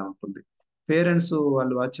చాలా ఉంటుంది. పేరెంట్స్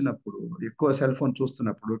వాళ్ళు వచ్చినప్పుడు ఎక్కువ సెల్ ఫోన్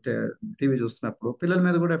చూస్తున్నప్పుడు, టీవీ చూస్తున్నప్పుడు పిల్లల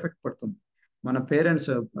మీద కూడా ఎఫెక్ట్ పడుతుంది. మన పేరెంట్స్,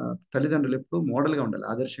 తల్లిదండ్రులు ఎప్పుడు మోడల్గా ఉండాలి,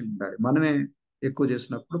 ఆదర్శంగా ఉండాలి. మనమే ఎక్కువ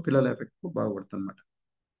చేసినప్పుడు పిల్లల ఎఫెక్ట్ బాగుపడుతుంది అనమాట.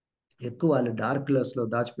 ఎక్కువ వాళ్ళు డార్క్ గ్లాస్ లో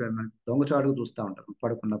దాచిపోయి మనకి దొంగచాటుగా చూస్తూ ఉంటారు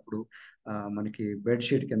పడుకున్నప్పుడు. మనకి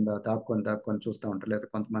బెడ్షీట్ కింద దాక్కొని దాక్కొని చూస్తూ ఉంటారు. లేదా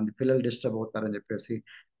కొంతమంది పిల్లలు డిస్టర్బ్ అవుతారని చెప్పేసి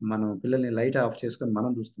మనం పిల్లల్ని లైట్ ఆఫ్ చేసుకొని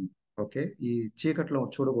మనం చూస్తాం. ఓకే, ఈ చీకట్లో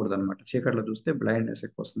చూడకూడదు అనమాట. చీకట్లో చూస్తే బ్లైండ్నెస్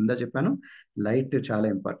ఎక్కువ వస్తుంది. ఇందా చెప్పాను, లైట్ చాలా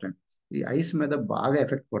ఇంపార్టెంట్. ఈ ఐస్ మీద బాగా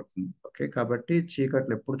ఎఫెక్ట్ పడుతుంది. ఓకే, కాబట్టి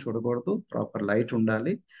చీకట్లు ఎప్పుడు చూడకూడదు, ప్రాపర్ లైట్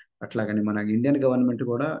ఉండాలి. అట్లాగని మన ఇండియన్ గవర్నమెంట్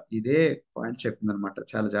కూడా ఇదే పాయింట్ చెప్పింది అనమాట.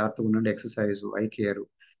 చాలా జాగ్రత్తగా ఉండండి, exercise, I care,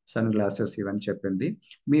 sun glasses ఇవన్నీ చెప్పింది.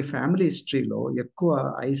 మీ ఫ్యామిలీ హిస్టరీలో ఎక్కువ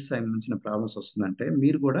ఐస్ సంబంధించిన ప్రాబ్లమ్స్ వస్తుందంటే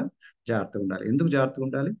మీరు కూడా జాగ్రత్తగా ఉండాలి. ఎందుకు జాగ్రత్తగా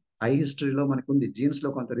ఉండాలి? ఐ హిస్టరీలో మనకు ఉంది, జీన్స్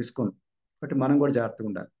లో కొంత రిస్క్ ఉంది. బట్ మనం కూడా జాగ్రత్తగా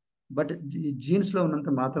ఉండాలి. బట్ జీన్స్ లో ఉన్నంత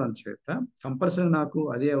మాత్రం చేత కంపల్సరీ నాకు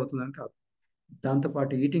అదే అవుతుందని కాదు.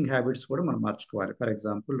 దాంతోపాటు ఈటింగ్ హ్యాబిట్స్ కూడా మనం మార్చుకోవాలి. ఫర్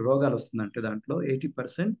ఎగ్జాంపుల్, రోగాలు వస్తుందంటే దాంట్లో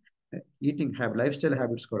 80% ఈటింగ్ లైఫ్ స్టైల్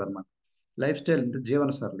హ్యాబిట్స్ కూడా అనమాట. లైఫ్ స్టైల్ అంటే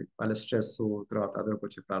జీవన సరళి, వాళ్ళ స్ట్రెస్, తర్వాత అదొక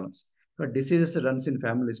వచ్చే problems. Diseases runs in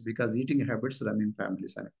families because eating habits run in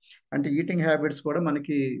families అని. అంటే ఈటింగ్ హ్యాబిట్స్ కూడా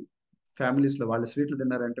మనకి ఫ్యామిలీస్లో, వాళ్ళు స్వీట్లు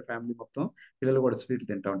తిన్నారంటే ఫ్యామిలీ మొత్తం పిల్లలు కూడా స్వీట్లు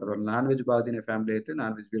తింటూ ఉంటారు. వాళ్ళు నాన్ వెజ్ బాగా తినే ఫ్యామిలీ అయితే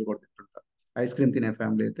నాన్ వెజ్ వీళ్ళు కూడా తింటుంటారు. ఐస్ క్రీమ్ తినే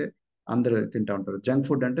ఫ్యామిలీ అయితే అందరూ తింటూ ఉంటారు. జంక్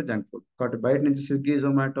ఫుడ్ అంటే జంక్ ఫుడ్. కాబట్టి బయట నుంచి స్విగ్గీ,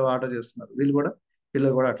 జొమాటో ఆర్డర్ చేస్తున్నారు, వీళ్ళు కూడా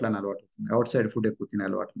పిల్లలు కూడా అట్లానే అలవాటు అవుతుంది. అవుట్ సైడ్ ఫుడ్ ఎక్కువ తినే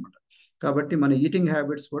అలవాటు అనమాట. కాబట్టి మన ఈటింగ్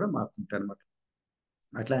హ్యాబిట్స్ కూడా మారుతుంటాయి అనమాట.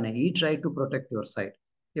 అట్లానే eat right to protect your site.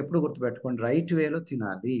 ఎప్పుడు గుర్తుపెట్టుకోండి, రైట్ వేలో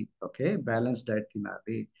తినాలి. ఓకే, బ్యాలెన్స్ డైట్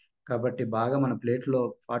తినాలి. కాబట్టి బాగా మన ప్లేట్లో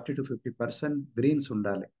 40 to 50% గ్రీన్స్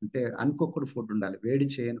ఉండాలి. అంటే అన్కుక్డ్ ఫుడ్ ఉండాలి, వేడి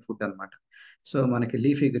చేయని ఫుడ్ అనమాట. సో మనకి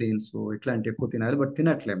లీఫీ గ్రీన్స్ ఇట్లాంటి ఎక్కువ తినాలి. బట్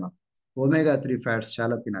తినట్లే మనం. ఒమేగా 3 ఫ్యాట్స్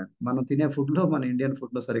చాలా తినాలి. మనం తినే ఫుడ్లో, మన ఇండియన్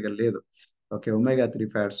ఫుడ్లో సరిగా లేదు. ఓకే, ఒమేగా 3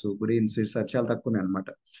 ఫ్యాట్స్, గ్రీన్స్ చాలా తక్కువనే అనమాట.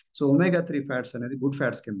 సో ఒమేగా 3 ఫ్యాట్స్ అనేది గుడ్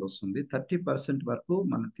ఫ్యాట్స్ కింద వస్తుంది. 30% వరకు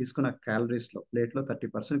మనం తీసుకున్న క్యాలరీస్లో, ప్లేట్లో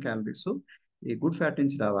 30% క్యాలరీస్ ఈ గుడ్ ఫ్యాట్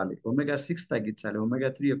నుంచి రావాలి. ఒమేగా 6 తగ్గించాలి, ఒమేగా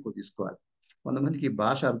 3 ఎక్కువ తీసుకోవాలి. కొంతమందికి ఈ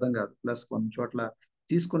భాష అర్థం కాదు. ప్లస్ కొన్ని చోట్ల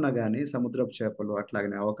తీసుకున్నా కానీ సముద్రపు చేపలు,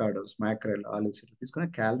 అట్లాగనే అవకాడోస్, మ్యాక్రెల్, ఆలివ్స్ ఇట్లా తీసుకున్న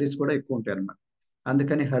క్యాలరీస్ కూడా ఎక్కువ ఉంటాయి అన్నమాట.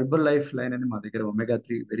 అందుకని హెర్బల్ లైఫ్ లైన్ అని మా దగ్గర ఒమేగా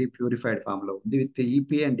 3 వెరీ ప్యూరిఫైడ్ ఫామ్ లో ఉంది, with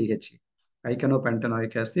EPA and డిహెచ్ఈ,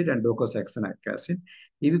 ఐకనోపెంటనోయిక్ acid and డోకోసాక్సనాయిక్ acid.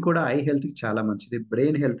 ఇవి కూడా ఐ హెల్త్ కి చాలా మంచిది,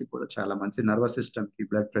 బ్రెయిన్ హెల్త్ కి కూడా చాలా మంచిది, నర్వస్ సిస్టమ్ కి,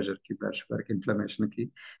 బ్లడ్ ప్రెషర్ కి, బ్లడ్ షుగర్ కి, ఇన్ఫ్లమేషన్ కి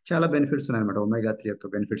చాలా బెనిఫిట్స్ ఉన్నాయన్నమాట. ఒమేగా 3 యొక్క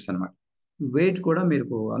బెనిఫిట్స్ అనమాట. వెయిట్ కూడా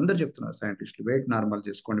మీరు అందరు చెప్తున్నారు సైంటిస్టులు, వెయిట్ నార్మల్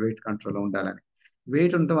చేసుకోండి, వెయిట్ కంట్రోల్లో ఉండాలని.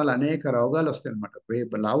 వెయిట్ ఉండటం వల్ల అనేక రోగాలు వస్తాయి అనమాట.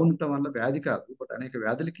 లావు ఉండటం వల్ల వ్యాధి కాదు, బట్ అనేక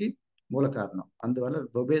వ్యాధులకి మూల కారణం. అందువల్ల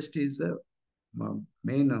ఒబేసిటీ ఈజ్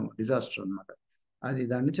మెయిన్ డిజాస్టర్ అనమాట. అది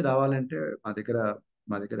దాని నుంచి రావాలంటే మా దగ్గర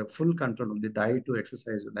మా దగ్గర ఫుల్ కంట్రోల్ ఉంది. డైట్,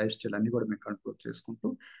 ఎక్సర్సైజ్, లైఫ్ స్టైల్ అన్ని కూడా మేము కంట్రోల్ చేసుకుంటూ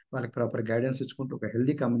వాళ్ళకి ప్రాపర్ గైడెన్స్ ఇచ్చుకుంటూ ఒక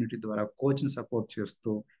హెల్దీ కమ్యూనిటీ ద్వారా కోచ్ని సపోర్ట్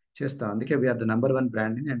చేస్తాం. అందుకే we are the number 1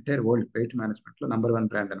 brand in entire world. Weight management లో నంబర్ 1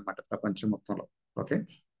 బ్రాండ్ అనమాట ప్రపంచం మొత్తంలో. Okay.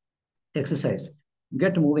 Exercise,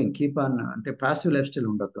 get moving, keep on, అంటే పాసివ్ లైఫ్ స్టైల్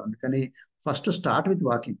ఉండొద్దు. అందుకని first start with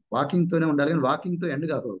walking. Walking తోనే ఉండాలి, కానీ వాకింగ్ తో ఎండ్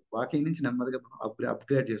కాకూడదు. వాకింగ్ నుంచి నెమ్మదిగా మనం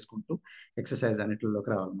అప్గ్రేడ్ చేసుకుంటూ ఎక్సర్సైజ్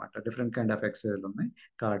అన్నిటిలోకి రావాలన్నమాట. డిఫరెంట్ కైండ్ ఆఫ్ ఎక్సర్సైజ్ ఉన్నాయి.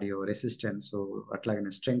 కార్డియో, రెసిస్టెన్స్,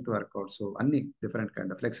 అట్లాగనే స్ట్రెంగ్త్ వర్కౌట్స్, అన్ని డిఫరెంట్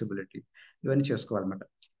కైండ్ ఆఫ్ ఫ్లెక్సిబిలిటీ, ఇవన్నీ చేసుకోవాలన్నమాట.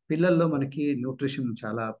 పిల్లల్లో మనకి న్యూట్రిషన్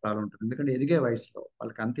చాలా ప్రాబ్లం ఉంటుంది, ఎందుకంటే ఎదిగే వయసులో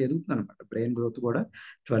వాళ్ళకి అంత ఎదుగుతుంది అనమాట. బ్రెయిన్ గ్రోత్ కూడా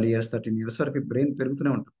 12 ఇయర్స్ 13 ఇయర్స్ వరకు బ్రెయిన్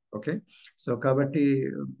పెరుగుతూనే ఉంటుంది. ఓకే. సో కాబట్టి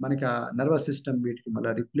మనకి ఆ నర్వస్ సిస్టమ్ వీటికి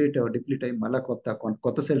మళ్ళీ డిప్లీట్ అయ్యి మళ్ళీ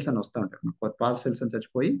కొత్త సెల్స్ అని వస్తూ ఉంటాయి. కొత్త పాత సెల్స్ అని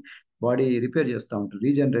చచ్చిపోయి బాడీ రిపేర్ చేస్తూ ఉంటుంది,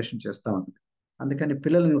 రీజనరేషన్ చేస్తూ ఉంటుంది. అందుకని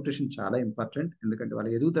పిల్లల న్యూట్రిషన్ చాలా ఇంపార్టెంట్, ఎందుకంటే వాళ్ళ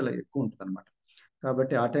ఎదుగుదల ఎక్కువ ఉంటుంది అనమాట.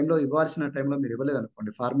 కాబట్టి ఆ టైంలో ఇవ్వాల్సిన టైంలో మీరు ఇవ్వలేదు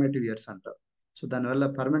అనుకోండి, ఫార్మేటివ్ ఇయర్స్ అంటారు. సో దానివల్ల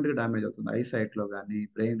పర్మనెంట్గా డ్యామేజ్ అవుతుంది, ఐ సైట్లో కానీ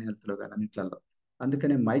బ్రెయిన్ హెల్త్లో కానీ అన్నిట్లలో.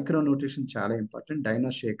 అందుకనే మైక్రో న్యూట్రిషన్ చాలా ఇంపార్టెంట్. డైనో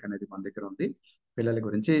షేక్ అనేది మన దగ్గర ఉంది పిల్లల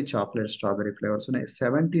గురించి. చాక్లెట్, స్ట్రాబెరీ ఫ్లేవర్స్ ఉన్నాయి.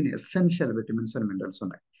 17 ఎసెన్షియల్ విటమిన్స్ అండ్ మినరల్స్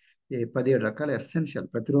ఉన్నాయి. 17 రకాల ఎసెన్షియల్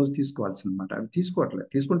ప్రతిరోజు తీసుకోవాల్సి అనమాట. అవి తీసుకోవట్లేదు,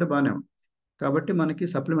 తీసుకుంటే బాగానే ఉంది. కాబట్టి మనకి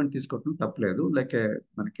సప్లిమెంట్ తీసుకోవటం తప్పలేదు. లైక్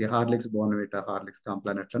మనకి హార్లిక్స్ బోర్న్విటా, హార్లిక్స్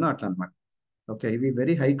కాంప్లాన్ ఎట్లనో అట్లా అనమాట. ఓకే. ఇవి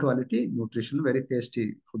very high quality nutrition, very tasty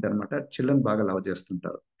food అనమాట. చిల్డ్రన్ బాగా లవ్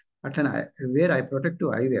చేస్తుంటారు. అట్లనే ఐ ప్రొటెక్టివ్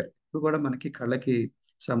ఐవేర్, ఇప్పుడు కూడా మనకి కళ్ళకి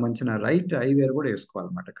సంబంధించిన రైట్ ఐవేర్ కూడా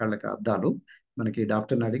వేసుకోవాలన్నమాట. కళ్ళకి అద్దాలు మనకి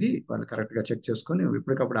డాక్టర్ని అడిగి వాళ్ళు కరెక్ట్గా చెక్ చేసుకొని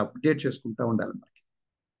ఎప్పటికప్పుడు అప్డేట్ చేసుకుంటూ ఉండాలి.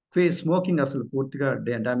 మనకి స్మోకింగ్ అసలు పూర్తిగా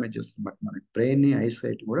డ్యామేజ్ చేస్తుంది అనమాట, మనకి బ్రెయిన్ ని, ఐ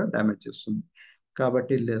సైట్ కూడా డ్యామేజ్ చేస్తుంది.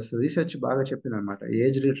 కాబట్టి రీసెర్చ్ బాగా చెప్పింది అనమాట.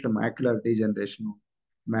 Age related macular degeneration,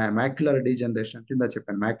 macular degeneration అంటే ఇందా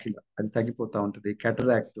చెప్పాను, మ్యాక్యులర్ అది తగ్గిపోతూ ఉంటుంది.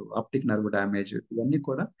 కెటరాక్ట్, ఆప్టిక్ నర్వ్ డ్యామేజ్, ఇవన్నీ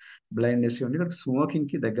కూడా బ్లైండ్నెస్, ఇవన్నీ కూడా స్మోకింగ్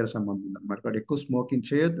కి దగ్గర సంబంధం ఉంది అనమాట. కాబట్టి ఎక్కువ స్మోకింగ్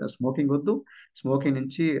చేయొద్దు, స్మోకింగ్ వద్దు. స్మోకింగ్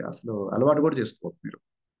నుంచి అసలు అలవాటు కూడా చేసుకోవద్దు మీరు.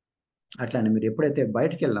 అట్లానే మీరు ఎప్పుడైతే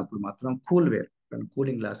బయటకు వెళ్ళినప్పుడు మాత్రం cool wear,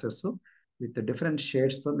 cooling glasses with different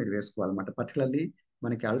shades తో మీరు వేసుకోవాలన్నమాట. పర్టికులర్లీ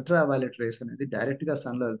మనకి అల్ట్రా వైలెట్ రేస్ అనేది డైరెక్ట్ గా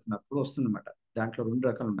సన్ లో వెళ్తున్నప్పుడు వస్తుందన్నమాట. దాంట్లో 2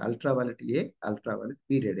 రకాలు ఉన్నాయి, ultra violet A, ultra violet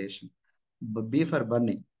B radiation. Be for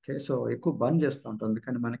burning. Okay. So ఎక్కువ బర్న్ చేస్తూ ఉంటుంది,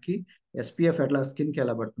 అందుకని మనకి ఎస్పీఎఫ్ ఎట్లా స్కిన్ కి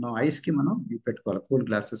ఎలా పడుతున్నాం, ఐస్ కి మనం ఇవి పెట్టుకోవాలి. కూల్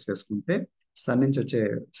గ్లాసెస్ వేసుకుంటే సన్ నుంచి వచ్చే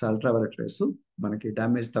అల్ట్రా వైలెట్ రేస్ మనకి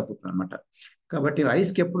డ్యామేజ్ తగ్గుతుంది అనమాట. కాబట్టి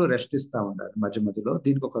ఐస్ కి ఎప్పుడు రెస్ట్ ఇస్తూ ఉండాలి మధ్య మధ్యలో.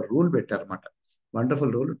 దీనికి ఒక రూల్ పెట్టారన్నమాట,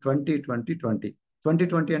 వండర్ఫుల్ రూల్,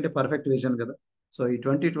 20-20-20. అంటే పర్ఫెక్ట్ విజన్ కదా. సో ఈ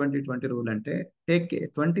 20-20-20 రూల్ అంటే టేక్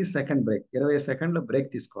 20 సెకండ్ బ్రేక్, 20 సెకండ్ల బ్రేక్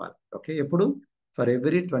తీసుకోవాలి. ఓకే. ఎప్పుడు? ఫర్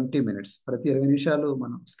ఎవ్రీ 20 మినిట్స్, ప్రతి 20 నిమిషాలు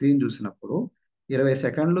మనం స్క్రీన్ చూసినప్పుడు 20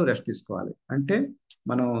 సెకండ్లు రెస్ట్ తీసుకోవాలి. అంటే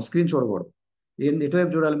మనం స్క్రీన్ చూడకూడదు.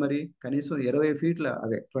 ఎటువైపు చూడాలి మరి? కనీసం 20 ఫీట్ల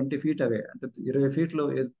అవే, 20 ఫీట్ అవే, అంటే 20 ఫీట్లు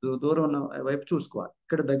దూరం ఉన్న వైపు చూసుకోవాలి.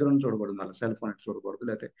 ఇక్కడ దగ్గర ఉన్న చూడకూడదు, మళ్ళీ సెల్ ఫోన్ చూడకూడదు,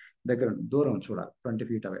 లేకపోతే దగ్గర దూరం చూడాలి. 20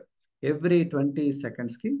 ఫీట్ అవే. ఎవ్రీ 20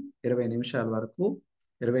 సెకండ్స్కి 20 నిమిషాల వరకు,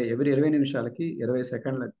 ఎవ్రీ 20 నిమిషాలకి 20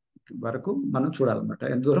 సెకండ్ల వరకు మనం చూడాలన్నమాట.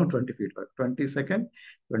 ఎంత దూరం? 20 ఫీట్ వరకు. 20 second,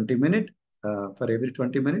 20 minute, for every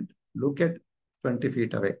 20 minute look at 20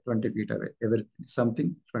 feet away, 20 feet away, ఎవరి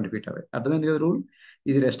సంథింగ్ 20 ఫీట్ అవే. అర్థమైంది కదా రూల్?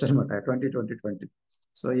 ఇది రెస్ట్ అనమాట, 20-20-20.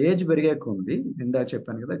 సో ఏజ్ పెరిగాక ఉంది, ఇందాక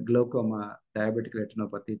చెప్పాను కదా, గ్లోకోమా, డయాబెటిక్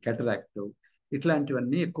రెటినోపతి, కెటరాక్ట్,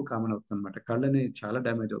 ఇట్లాంటివన్నీ ఎక్కువ కామన్ అవుతుంది అనమాట. కళ్ళని చాలా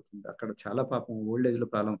డ్యామేజ్ అవుతుంది అక్కడ. చాలా పాపం ఓల్డ్ ఏజ్ లో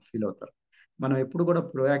ప్రాబ్లం ఫీల్ అవుతారు. మనం ఎప్పుడు కూడా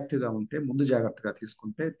ప్రొయాక్టివ్ గా ఉంటే, ముందు జాగ్రత్తగా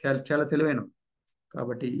తీసుకుంటే చాలా తెలివైన.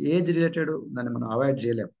 కాబట్టి ఏజ్ రిలేటెడ్ దాన్ని మనం అవాయిడ్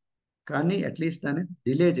చేయలేము, కానీ అట్లీస్ట్ దాన్ని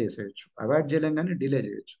డిలే చేసేయచ్చు. అవాయిడ్ చేయలేం కానీ డిలే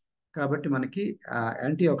చేయొచ్చు. కాబట్టి మనకి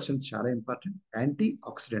యాంటీ ఆక్సిడెంట్స్ చాలా ఇంపార్టెంట్. యాంటీ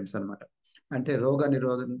ఆక్సిడెంట్స్ అనమాట అంటే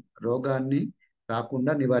రోగాన్ని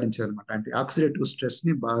రాకుండా నివారించేది అనమాట. అంటే ఆక్సిడేటివ్ స్ట్రెస్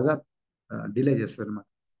ని బాగా డిలే చేస్తుంది అనమాట.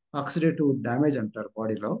 ఆక్సిడేటివ్ డ్యామేజ్ అంటారు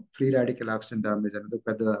బాడీలో, ఫ్రీ రాడికల్ ఆక్సిడెంట్ డ్యామేజ్ అనేది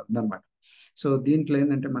పెద్ద ఉందన్నమాట. సో దీంట్లో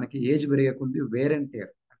ఏంటంటే మనకి ఏజ్ పెరిగేకుంది వేర్ అండ్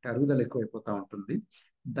టేర్, అంటే అరుగుదల ఎక్కువైపోతూ ఉంటుంది.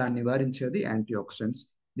 దాన్ని నివారించేది యాంటీ ఆక్సిడెంట్స్.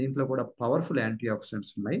 దీంట్లో కూడా పవర్ఫుల్ యాంటీ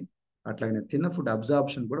ఆక్సిడెంట్స్ ఉన్నాయి. అట్లాగే తిన్న ఫుడ్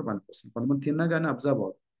అబ్జార్ప్షన్ కూడా పనికొస్తుంది. కొంతమంది తిన్నగానే అబ్జార్బ్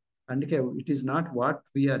అవుతుంది. అందుకే it is not what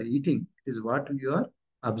we are eating, it is what you're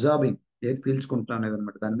absorbing, ఏది పీల్చుకుంటున్నాం అనేది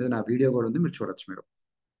అనమాట. దాని మీద నా వీడియో కూడా ఉంది, మీరు చూడొచ్చు మీరు.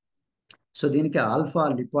 సో దీనికి ఆల్ఫా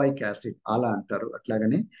లిపాయిక్ యాసిడ్ అలా అంటారు.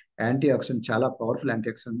 అట్లాగని యాంటీ ఆక్సిడెంట్, చాలా పవర్ఫుల్ యాంటీ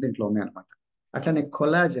ఆక్సిడెంట్ దీంట్లో ఉన్నాయి అనమాట. అట్లానే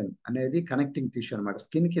కొలాజన్ అనేది కనెక్టింగ్ టిష్యూ అనమాట.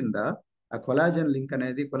 స్కిన్ కింద ఆ కొలాజన్ లింక్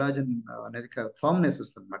అనేది, కొలాజన్ అనేది ఫార్మ్నెస్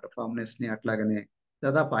వస్తుంది అనమాట. ఫార్మ్నెస్ ని అట్లాగనే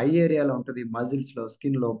దాదాపు ఐ ఏరియాలో ఉంటుంది, మజిల్స్లో,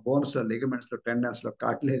 స్కిన్లో, బోన్స్లో, లిగమెంట్స్లో, టెండన్స్లో,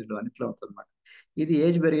 కార్టిలేజ్లో అన్నిట్లో ఉంటుంది అనమాట. ఇది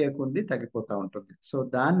ఏజ్ పెరిగే కొద్దీ తగ్గిపోతూ ఉంటుంది. సో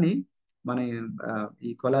దాన్ని మన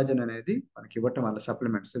ఈ కొలాజన్ అనేది మనకి ఇవ్వటం వల్ల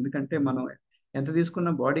సప్లిమెంట్స్, ఎందుకంటే మనం ఎంత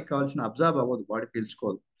తీసుకున్నా బాడీకి కావాల్సిన అబ్జార్బ్ అవ్వదు, బాడీ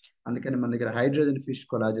పీల్చుకోదు. అందుకని మన దగ్గర hydrogen fish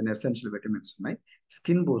collagen essential vitamins ఉన్నాయి.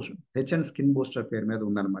 Skin Boost, HN skin booster పేరు మీద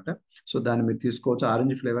ఉందన్నమాట. సో దాన్ని మీరు తీసుకోవచ్చు.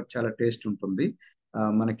 ఆరెంజ్ ఫ్లేవర్ చాలా టేస్ట్ ఉంటుంది.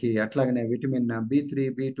 మనకి అట్లాగనే vitamin B3,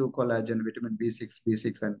 B2 collagen, vitamin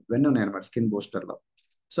B6 అని ఇవన్నీ ఉన్నాయి అనమాట స్కిన్ బూస్టర్లో.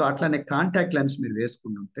 సో అట్లానే కాంటాక్ట్ లెన్స్ మీరు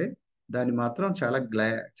వేసుకుంటుంటే దాన్ని మాత్రం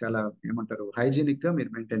చాలా ఏమంటారు హైజీనిక్ గా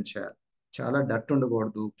మీరు మెయింటైన్ చేయాలి. చాలా డట్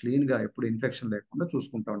ఉండకూడదు, క్లీన్ గా ఎప్పుడు ఇన్ఫెక్షన్ లేకుండా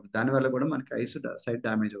చూసుకుంటా ఉంటుంది. దానివల్ల కూడా మనకి ఐస్ సైడ్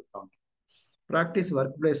డ్యామేజ్ అవుతా ఉంటుంది. Practice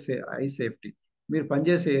work place I safety. మీరు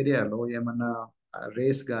పనిచేసే ఏరియాలో ఏమన్నా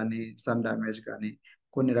రేస్ కానీ, సన్ డ్యామేజ్ కానీ,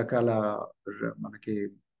 కొన్ని రకాల మనకి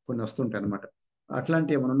కొన్ని వస్తుంటాయి అనమాట.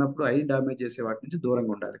 అట్లాంటివి ఏమైనా ఉన్నప్పుడు ఐ డ్యామేజ్ చేసే వాటి నుంచి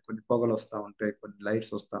దూరంగా ఉండాలి. కొన్ని పొగలు వస్తూ ఉంటాయి, కొన్ని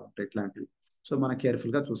లైట్స్ వస్తూ ఉంటాయి, ఇట్లాంటివి. సో మనం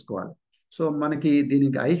కేర్ఫుల్గా చూసుకోవాలి. సో మనకి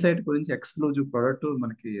దీనికి ఐ సైట్ గురించి ఎక్స్క్లూజివ్ ప్రోడక్ట్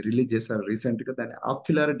మనకి రిలీజ్ చేశారు రీసెంట్గా. దాన్ని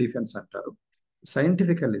ఆక్యులర్ డిఫెన్స్ అంటారు.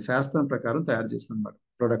 సైంటిఫికల్లీ శాస్త్రం ప్రకారం తయారు చేసిన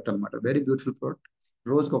ప్రోడక్ట్ అనమాట. Very beautiful product.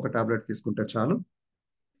 రోజుకి ఒక టాబ్లెట్ తీసుకుంటే చాలు.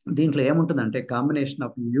 దీంట్లో ఏముంటుందంటే కాంబినేషన్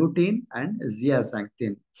ఆఫ్ ల్యూటీన్ అండ్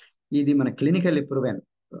జియాసాంక్టిన్. ఇది మన క్లినికల్లీ ప్రూవెన్,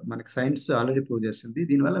 మనకి సైన్స్ ఆల్రెడీ ప్రూవ్ చేసింది.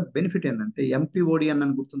 దీనివల్ల బెనిఫిట్ ఏంటంటే ఎంపీఓడి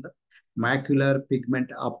అని గుర్తుందా, మాక్యులర్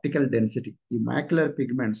పిగ్మెంట్ ఆప్టికల్ డెన్సిటీ. ఈ మాక్యులర్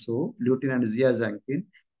పిగ్మెంట్స్ ల్యూటిన్ అండ్ జియాజాంక్టిన్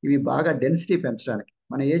ఇవి బాగా డెన్సిటీ పెంచడానికి,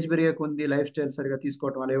 మన ఏజ్ పెరిగే కొద్ది లైఫ్ స్టైల్ సరిగా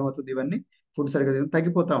తీసుకోవడం వల్ల ఏమవుతుంది, ఇవన్నీ ఫుడ్ సరిగా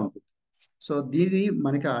తగ్గిపోతూ ఉంటుంది. సో దీని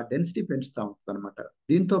మనకి ఆ డెన్సిటీ పెంచుతూ ఉంటుంది అనమాట.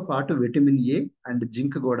 దీంతో పాటు విటమిన్ A అండ్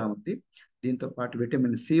జింక్ కూడా ఉంది. దీంతో పాటు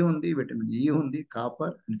విటమిన్ C ఉంది, విటమిన్ E ఉంది,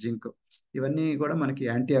 కాపర్ అండ్ జింక్. ఇవన్నీ కూడా మనకి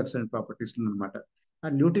యాంటీ ఆక్సిడెంట్ ప్రాపర్టీస్ అనమాట. ఆ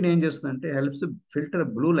ల్యూటిన్ ఏం చేస్తుందంటే హెల్ప్స్ ఫిల్టర్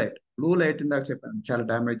బ్లూ లైట్ ఇందాక చెప్పాను చాలా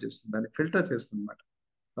డ్యామేజ్ చేస్తుంది, దాన్ని ఫిల్టర్ చేస్తుంది అనమాట.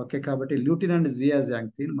 ఓకే, కాబట్టి ల్యూటిన్ అండ్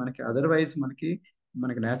జియాజాంక్టిన్ మనకి అదర్వైజ్ మనకి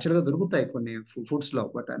న్యాచురల్ గా దొరుకుతాయి కొన్ని ఫుడ్స్ లో,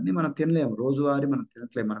 బట్ అన్ని మనం తినలేము, రోజువారీ మనం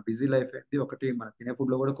తినట్లేము. మన బిజీ లైఫ్ అయింది ఒకటి, మనం తినే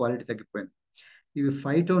ఫుడ్ లో కూడా క్వాలిటీ తగ్గిపోయింది. ఇవి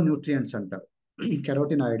ఫైటో న్యూట్రియంట్స్ అంటారు.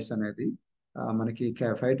 కెరోటినాయిడ్స్ అనేది మనకి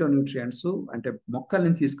ఫైటో న్యూట్రియంట్స్ అంటే మొక్కల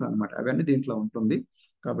నుంచి తీసుకున్నాం అనమాట, అవన్నీ దీంట్లో ఉంటుంది.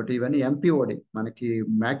 కాబట్టి ఇవన్నీ ఎంపీఓడి మనకి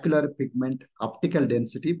మ్యాక్యులర్ పిగ్మెంట్ ఆప్టికల్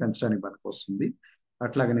డెన్సిటీ పెంచడానికి మనకు వస్తుంది.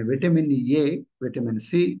 అట్లాగనే vitamin A, vitamin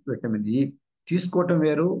C, vitamin E తీసుకోవటం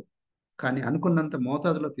వేరు, కానీ అనుకున్నంత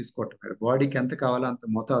మోతాదులో తీసుకోవటం వేరు. బాడీకి ఎంత కావాలో అంత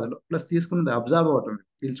మోతాదులో, ప్లస్ తీసుకున్నది అబ్జర్వ్ అవ్వటం వేరు,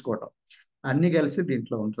 పీల్చుకోవటం అన్ని కలిసి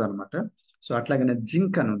దీంట్లో ఉంటుంది అనమాట. సో అట్లాగనే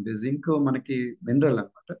జింక్ అని ఉంది. జింక్ మనకి మినరల్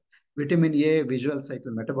అనమాట. Vitamin A visual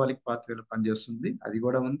cycle metabolic పాత్వేలో పనిచేస్తుంది, అది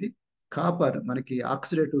కూడా ఉంది. కాపర్ మనకి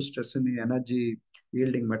ఆక్సిడేటివ్ స్ట్రెస్ ని ఎనర్జీ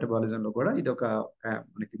ఈల్డింగ్ మెటబాలిజం లో కూడా ఇది ఒక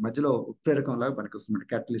మనకి మధ్యలో ఉత్ప్రేరకం లాగా పనికి వస్తుంది,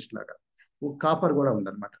 క్యాటలిస్ట్ లాగా. కాపర్ కూడా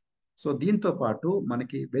ఉందన్నమాట. సో దీంతో పాటు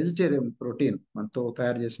మనకి వెజిటేరియన్ ప్రోటీన్ మనతో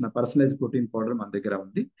తయారు చేసిన పర్సనలైజ్ ప్రోటీన్ పౌడర్ మన దగ్గర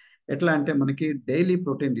ఉంది. ఎట్లా అంటే మనకి డైలీ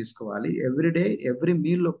ప్రోటీన్ తీసుకోవాలి, ఎవ్రీ డే ఎవ్రీ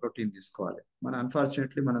మీల్లో ప్రోటీన్ తీసుకోవాలి.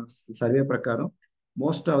 అన్ఫార్చునేట్లీ మన సర్వే ప్రకారం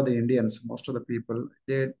most of the people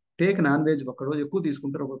they take non veg. ఒక రోజు ఎక్కువ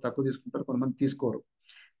తీసుకుంటారు, ఒకరు తక్కువ తీసుకుంటారు, కొంతమంది తీసుకోరు.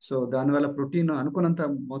 సో దానివల్ల ప్రోటీన్ అనుకున్నంత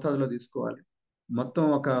మోతాదులో తీసుకోవాలి. మొత్తం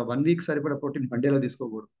ఒక 1 వీక్ సరిపడా ప్రోటీన్ వన్ డేలో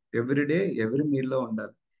తీసుకోకూడదు, ఎవ్రీ డే ఎవ్రీ మీల్లో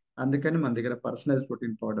ఉండాలి. అందుకని మన దగ్గర పర్సనలైజ్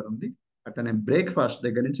ప్రోటీన్ పౌడర్ ఉంది. అట్లనే బ్రేక్ఫాస్ట్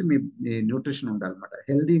దగ్గర నుంచి మీ న్యూట్రిషన్ ఉండాలన్నమాట.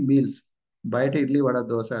 హెల్దీ మీల్స్, బయట ఇడ్లీ వడ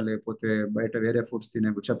దోశ లేకపోతే బయట వేరే ఫుడ్స్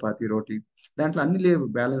తినే చపాతి రోటీ, దాంట్లో అన్ని లేవు,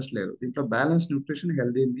 బ్యాలెన్స్ లేదు. దీంట్లో బ్యాలెన్స్ న్యూట్రిషన్,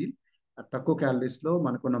 హెల్దీ మీల్, తక్కువ క్యాలరీస్ లో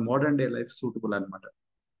మనకున్న మోడర్న్ డే లైఫ్ సూటబుల్ అనమాట.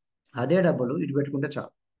 అదే డబ్బులు ఇటు పెట్టుకుంటే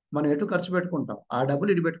చాలు. మనం ఎటు ఖర్చు పెట్టుకుంటాం, ఆ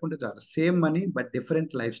డబ్బులు ఇటు పెట్టుకుంటే చాలు. Same money but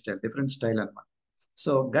different life style, different style అనమాట.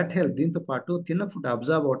 సో గట్ హెల్త్, దీంతో పాటు తిన్న ఫుడ్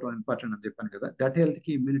అబ్జర్వ్ అవటం ఇంపార్టెంట్ అని చెప్పాను కదా. గట్ హెల్త్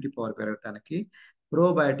కి ఇమ్యూనిటీ పవర్ పెరగడానికి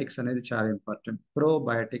ప్రోబయాటిక్స్ అనేది చాలా ఇంపార్టెంట్.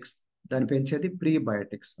 ప్రోబయాటిక్స్ దాన్ని పెంచేది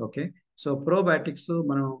ప్రీబయాటిక్స్. ఓకే, సో ప్రోబయాటిక్స్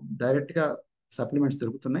మనం డైరెక్ట్ గా సప్లిమెంట్స్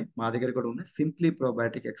దొరుకుతున్నాయి, మా దగ్గర కూడా ఉన్నాయి. Simply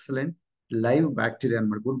probiotic excellent live bacteria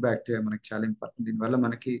అనమాట, గుడ్ బ్యాక్టీరియా మనకి చాలా ఇంపార్టెంట్. దీనివల్ల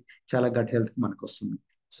మనకి చాలా గట్ హెల్త్ మనకు వస్తుంది.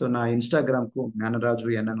 సో నా ఇన్స్టాగ్రామ్ కు జ్ఞానరాజు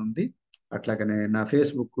ఎన్ ఉంది. అట్లాగనే నా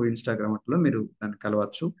ఫేస్బుక్, ఇన్స్టాగ్రామ్ లో మీరు నన్ను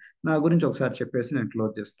కలవచ్చు. నా గురించి ఒకసారి చెప్పేసి నేను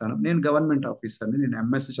క్లోజ్ చేస్తాను. నేను గవర్నమెంట్ ఆఫీసర్ని, నేను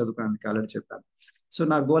ఎంఎస్సి చదువుకోవడానికి ఆల్రెడీ చెప్పాను. సో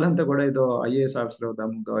నా గోల్ అంతా కూడా ఏదో ఐఏఎస్ ఆఫీసర్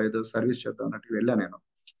అవుదాము, ఏదో సర్వీస్ చేద్దాం అన్నట్టు వెళ్ళాను నేను.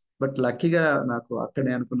 బట్ లక్కీగా నాకు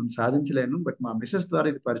అక్కడే అనుకున్నది సాధించలేను. బట్ మా మిసెస్ ద్వారా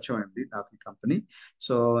ఇది పరిచయం అయింది నాకు ఈ కంపెనీ.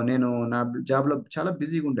 సో నేను నా జాబ్ లో చాలా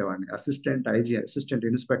బిజీగా ఉండేవాడిని. Assistant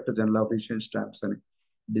inspector general of registration stamps అని,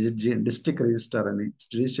 డిస్ట్రిక్ట్ రిజిస్ట్రార్ అని,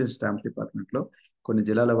 రిజిస్ట్రేషన్ స్టాంప్ డిపార్ట్మెంట్ లో కొన్ని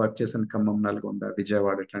జిల్లాలో వర్క్ చేశాను. ఖమ్మం, నల్గొండ,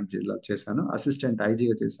 విజయవాడ ఇట్లాంటి జిల్లాలు చేశాను. అసిస్టెంట్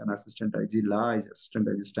ఐజీగా చేశాను, అసిస్టెంట్ ఐజీ లా, అసిస్టెంట్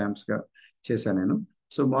ఐజీ స్టాంప్స్ గా చేశాను నేను.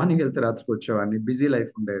 సో మార్నింగ్ వెళ్తే రాత్రికి వచ్చేవాడిని, బిజీ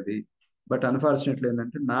లైఫ్ ఉండేది. బట్ అన్ఫార్చునేట్లీ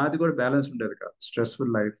ఏంటంటే నాది కూడా బ్యాలెన్స్ ఉండేది కాదు.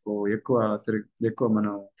 స్ట్రెస్ఫుల్ లైఫ్, ఎక్కువ ఎక్కువ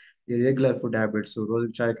మనం ఈ రెగ్యులర్ ఫుడ్ హ్యాబిట్స్,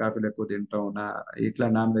 రోజుకి చాయ్ కాఫీలు ఎక్కువ తింటాం, ఇట్లా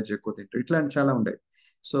నాన్ వెజ్ ఎక్కువ తింటాం, ఇట్లాంటి చాలా ఉండేవి.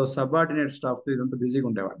 సో సబార్డినేట్ స్టాఫ్తో ఇదంతా బిజీగా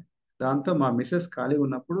ఉండేవాడిని. దాంతో మా మిస్సెస్ ఖాళీగా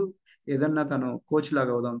ఉన్నప్పుడు ఏదన్నా తను కోచ్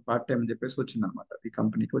లాగా అవుదాం పార్ట్ టైం అని చెప్పేసి వచ్చిందనమాట ఈ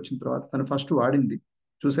కంపెనీకి. వచ్చిన తర్వాత తను ఫస్ట్ వాడింది,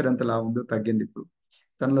 చూసారు ఎంత లా ఉందో, తగ్గింది ఇప్పుడు.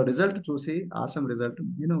 తనలో రిజల్ట్ చూసి, ఆసమ్ రిజల్ట్,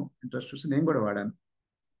 నేను ఇంట్రెస్ట్ చూసి నేను కూడా వాడాను.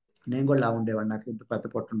 నేను కూడా లా ఉండేవాడిని, నాకు ఇంత పెద్ద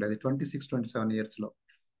పొట్టు ఉండేది 26-27 ఇయర్స్లో.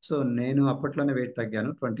 సో నేను అప్పట్లోనే వెయిట్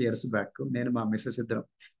తగ్గాను, 20 ఇయర్స్ బ్యాక్. నేను మా మిస్సెస్ ఇద్దరం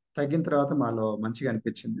తగ్గిన తర్వాత మాలో మంచిగా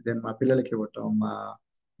అనిపించింది. దెన్ మా పిల్లలకి ఇవ్వటం, మా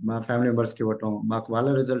మా ఫ్యామిలీ మెంబర్స్కి ఇవ్వటం, మాకు వాళ్ళ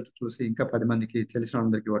రిజల్ట్ చూసి ఇంకా 10 మందికి తెలిసిన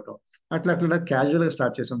వాళ్ళందరికీ ఇవ్వటం. అట్లా అట్లా క్యాజువల్గా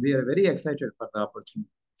స్టార్ట్ చేసాం. We are very excited for the opportunity.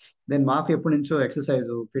 Then మాకు ఎప్పటి నుంచో ఎక్సర్సైజ్,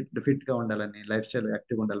 ఫిట్గా ఉండాలని, లైఫ్ స్టైల్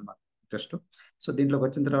యాక్టివ్గా ఉండాలి మాకు ఇంట్రెస్ట్. సో దీంట్లోకి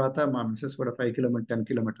వచ్చిన తర్వాత మా మిస్సెస్ కూడా 5 కిలోమీటర్ 10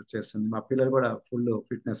 కిలోమీటర్ చేస్తుంది. మా పిల్లలు కూడా ఫుల్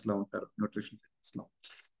ఫిట్నెస్లో ఉంటారు, న్యూట్రిషన్ ఫిట్నెస్లో.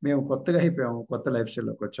 మేము కొత్తగా అయిపోయాము, కొత్త లైఫ్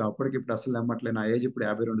స్టైల్లోకి వచ్చాము. అప్పటికి ఇప్పుడు అసలు నమ్మట్లే, నా ఏజ్ ఇప్పుడు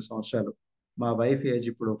 52 సంవత్సరాలు. మా వైఫ్ ఏజ్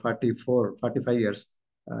ఇప్పుడు 45 ఇయర్స్.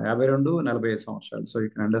 52 45 సంవత్సరాలు. So you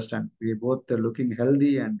can understand we both looking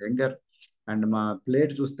healthy and younger. And మా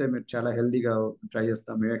ప్లేట్ చూస్తే మీరు చాలా హెల్దీగా ట్రై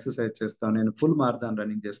చేస్తాం, మేము ఎక్సర్సైజ్ చేస్తాం. నేను ఫుల్ మారథాన్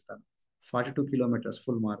రన్నింగ్ చేస్తాను, 42 కిలోమీటర్స్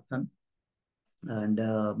ఫుల్ మారథాన్. అండ్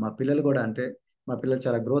మా పిల్లలు కూడా, అంటే మా పిల్లలు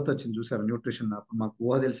చాలా గ్రోత్ వచ్చింది చూసారు న్యూట్రిషన్. మాకు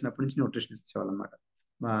ఊహ తెలిసినప్పటి నుంచి న్యూట్రిషన్ ఇచ్చేవాళ్ళు అనమాట.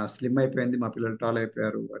 మా స్లిమ్ అయిపోయింది, మా పిల్లలు టాల్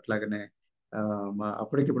అయిపోయారు. అట్లాగనే ఆ, మా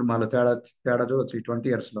అప్పటికి ఇప్పుడు మాలో తేడా తేడా చూడొచ్చు, ఈ 20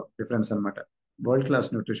 ఇయర్స్లో డిఫరెన్స్ అనమాట. వరల్డ్ క్లాస్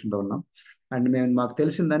న్యూట్రిషన్లో ఉన్నాం. అండ్ మేము మాకు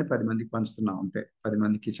తెలిసిందని 10 మందికి పంచుతున్నాం అంతే. 10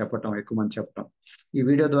 మందికి చెప్పటం, ఎక్కువ మంది చెప్పటం. ఈ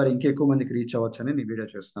వీడియో ద్వారా ఇంకా ఎక్కువ మందికి రీచ్ అవ్వచ్చని నేను వీడియో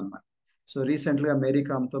చేస్తున్నాను అనమాట. సో రీసెంట్గా మేరీ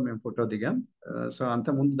కామ్తో మేము ఫోటో దిగాం. సో అంత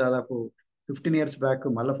ముందు దాదాపు 15 ఇయర్స్ బ్యాక్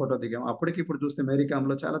మళ్ళీ ఫోటో దిగాం. అప్పటికి ఇప్పుడు చూస్తే మేరీ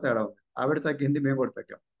కామ్లో చాలా తేడా ఉంది. ఆవిడ తగ్గింది, మేము కూడా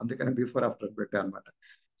తగ్గాం. అందుకని బిఫోర్ ఆఫ్టర్ పెట్టాం అనమాట.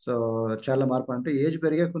 సో చాలా మార్పు, అంటే ఏజ్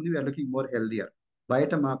పెరిగే కొద్ది వీఆర్ లుకింగ్ మోర్ హెల్దియర్.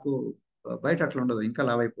 బయట మాకు బయట అట్లా ఉండదు, ఇంకా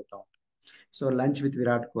లావ్ అయిపోతాం. So lunch with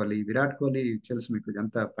Virat Kohli. Virat Kohli తెలుసు మీకు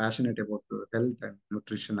ఎంత passionate about health and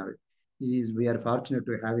nutrition. అవి we are fortunate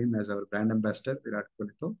to have him as our brand ambassador. Virat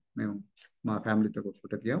కోహ్లీతో మేము మా ఫ్యామిలీతో ఒక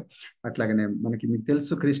ఫోటో దిగాం. అట్లాగనే మీకు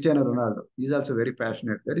తెలుసు Cristiano Ronaldo is also very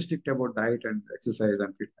passionate, very strict about diet and exercise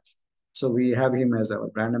and fitness. So we have him as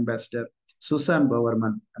our brand ambassador. Susan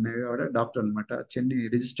బవర్మన్ అనేవాడు doctor అనమాట, చెన్ని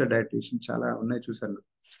రిజిస్టర్డ్ డైటీషియన్, చాలా ఉన్నాయి చూసాను.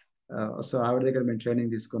 సో ఆవిడ దగ్గర మేము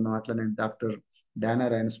ట్రైనింగ్ తీసుకున్నాం. అట్లానే doctor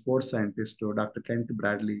donor and sports scientist doctor Kent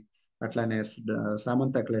Bradley. అట్లానే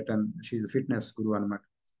సామంత క్లేటన్, షీజ్ ఫిట్నెస్ గురు అనమాట.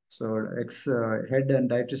 So ex head and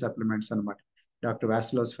dietary supplements అనమాట, డాక్టర్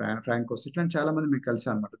వాసిలోస్ ఫ్రాంకోస్. ఇట్లాంటి చాలా మంది మీకు కలిసి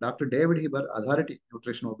అనమాట. Doctor David హిబర్, authority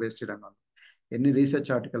nutrition obesity రంగంలో. ఎన్ని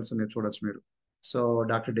రీసెర్చ్ ఆర్టికల్స్ ఉన్నాయి చూడొచ్చు మీరు. So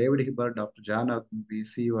doctor David హిబర్, doctor John అగ్బీ,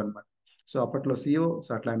 CEO అనమాట. సో అప్పట్లో సిఇఓ.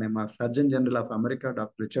 సో అట్లానే మా surgeon general of America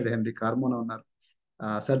doctor Richard henry కార్మోనా ఉన్నారు,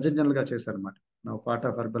 సర్జన్ జనరల్ గా చేశారన్నమాట. నా part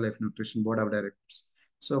of herbal life nutrition board of directors.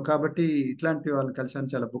 So కాబట్టి ఇట్లాంటి వాళ్ళని కలిసాను,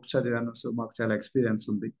 చాలా బుక్స్ చదివాను. సో మాకు చాలా ఎక్స్పీరియన్స్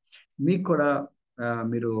ఉంది. మీకు కూడా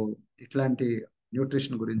మీరు ఇట్లాంటి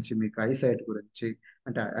న్యూట్రిషన్ గురించి, మీకు ఐసైట్ గురించి,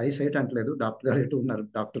 అంటే ఐసైట్ అంటలేదు, డాక్టర్ గారు ఎటు ఉన్నారు,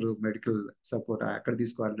 డాక్టర్ మెడికల్ సపోర్ట్ అక్కడ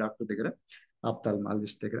తీసుకోవాలి, డాక్టర్ దగ్గర,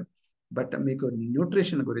 ఆప్థాల్మాలజిస్ట్ దగ్గర. బట్ మీకు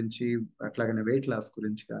న్యూట్రిషన్ గురించి, అట్లాగనే వెయిట్ లాస్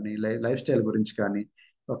గురించి కానీ, లైఫ్ స్టైల్ గురించి కానీ,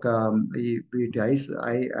 ఒక వీటి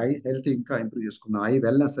ఐ హెల్త్ ఇంకా ఇంప్రూవ్ చేసుకుందాం, ఐ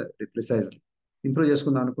వెల్నెస్ ప్రిసైజ్లీ ఇంప్రూవ్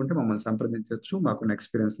చేసుకుందాం అనుకుంటే మమ్మల్ని సంప్రదించవచ్చు. మాకున్న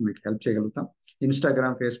ఎక్స్పీరియన్స్ మీకు హెల్ప్ చేయగలుగుతాం.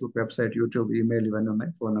 Instagram, Facebook, website, YouTube, email ఇవన్నీ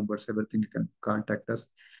ఉన్నాయి. Phone numbers, everything you can contact us.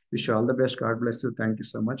 Wish all the best. God bless you. Thank you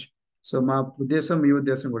so much. So మా ఉద్దేశం, మీ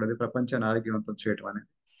ఉద్దేశం కూడా అది, ప్రపంచాన్ని ఆరోగ్యవంతం చేయడం అనేది.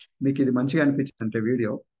 మీకు ఇది మంచిగా అనిపించిందంటే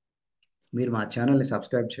వీడియో, మీరు మా ఛానల్ని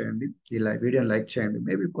సబ్స్క్రైబ్ చేయండి, ఈ వీడియోని లైక్ చేయండి.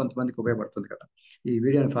 మేబీ కొంతమందికి ఉపయోగపడుతుంది కదా, ఈ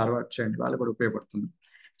వీడియోని ఫార్వర్డ్ చేయండి, వాళ్ళకు కూడా ఉపయోగపడుతుంది.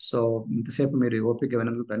 సో ఇంతసేపు మీరు ఓపిక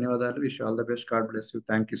వినందుకు ధన్యవాదాలు. Wish all the best. God bless you.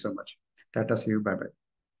 Thank you so much. Tata, see you, by by.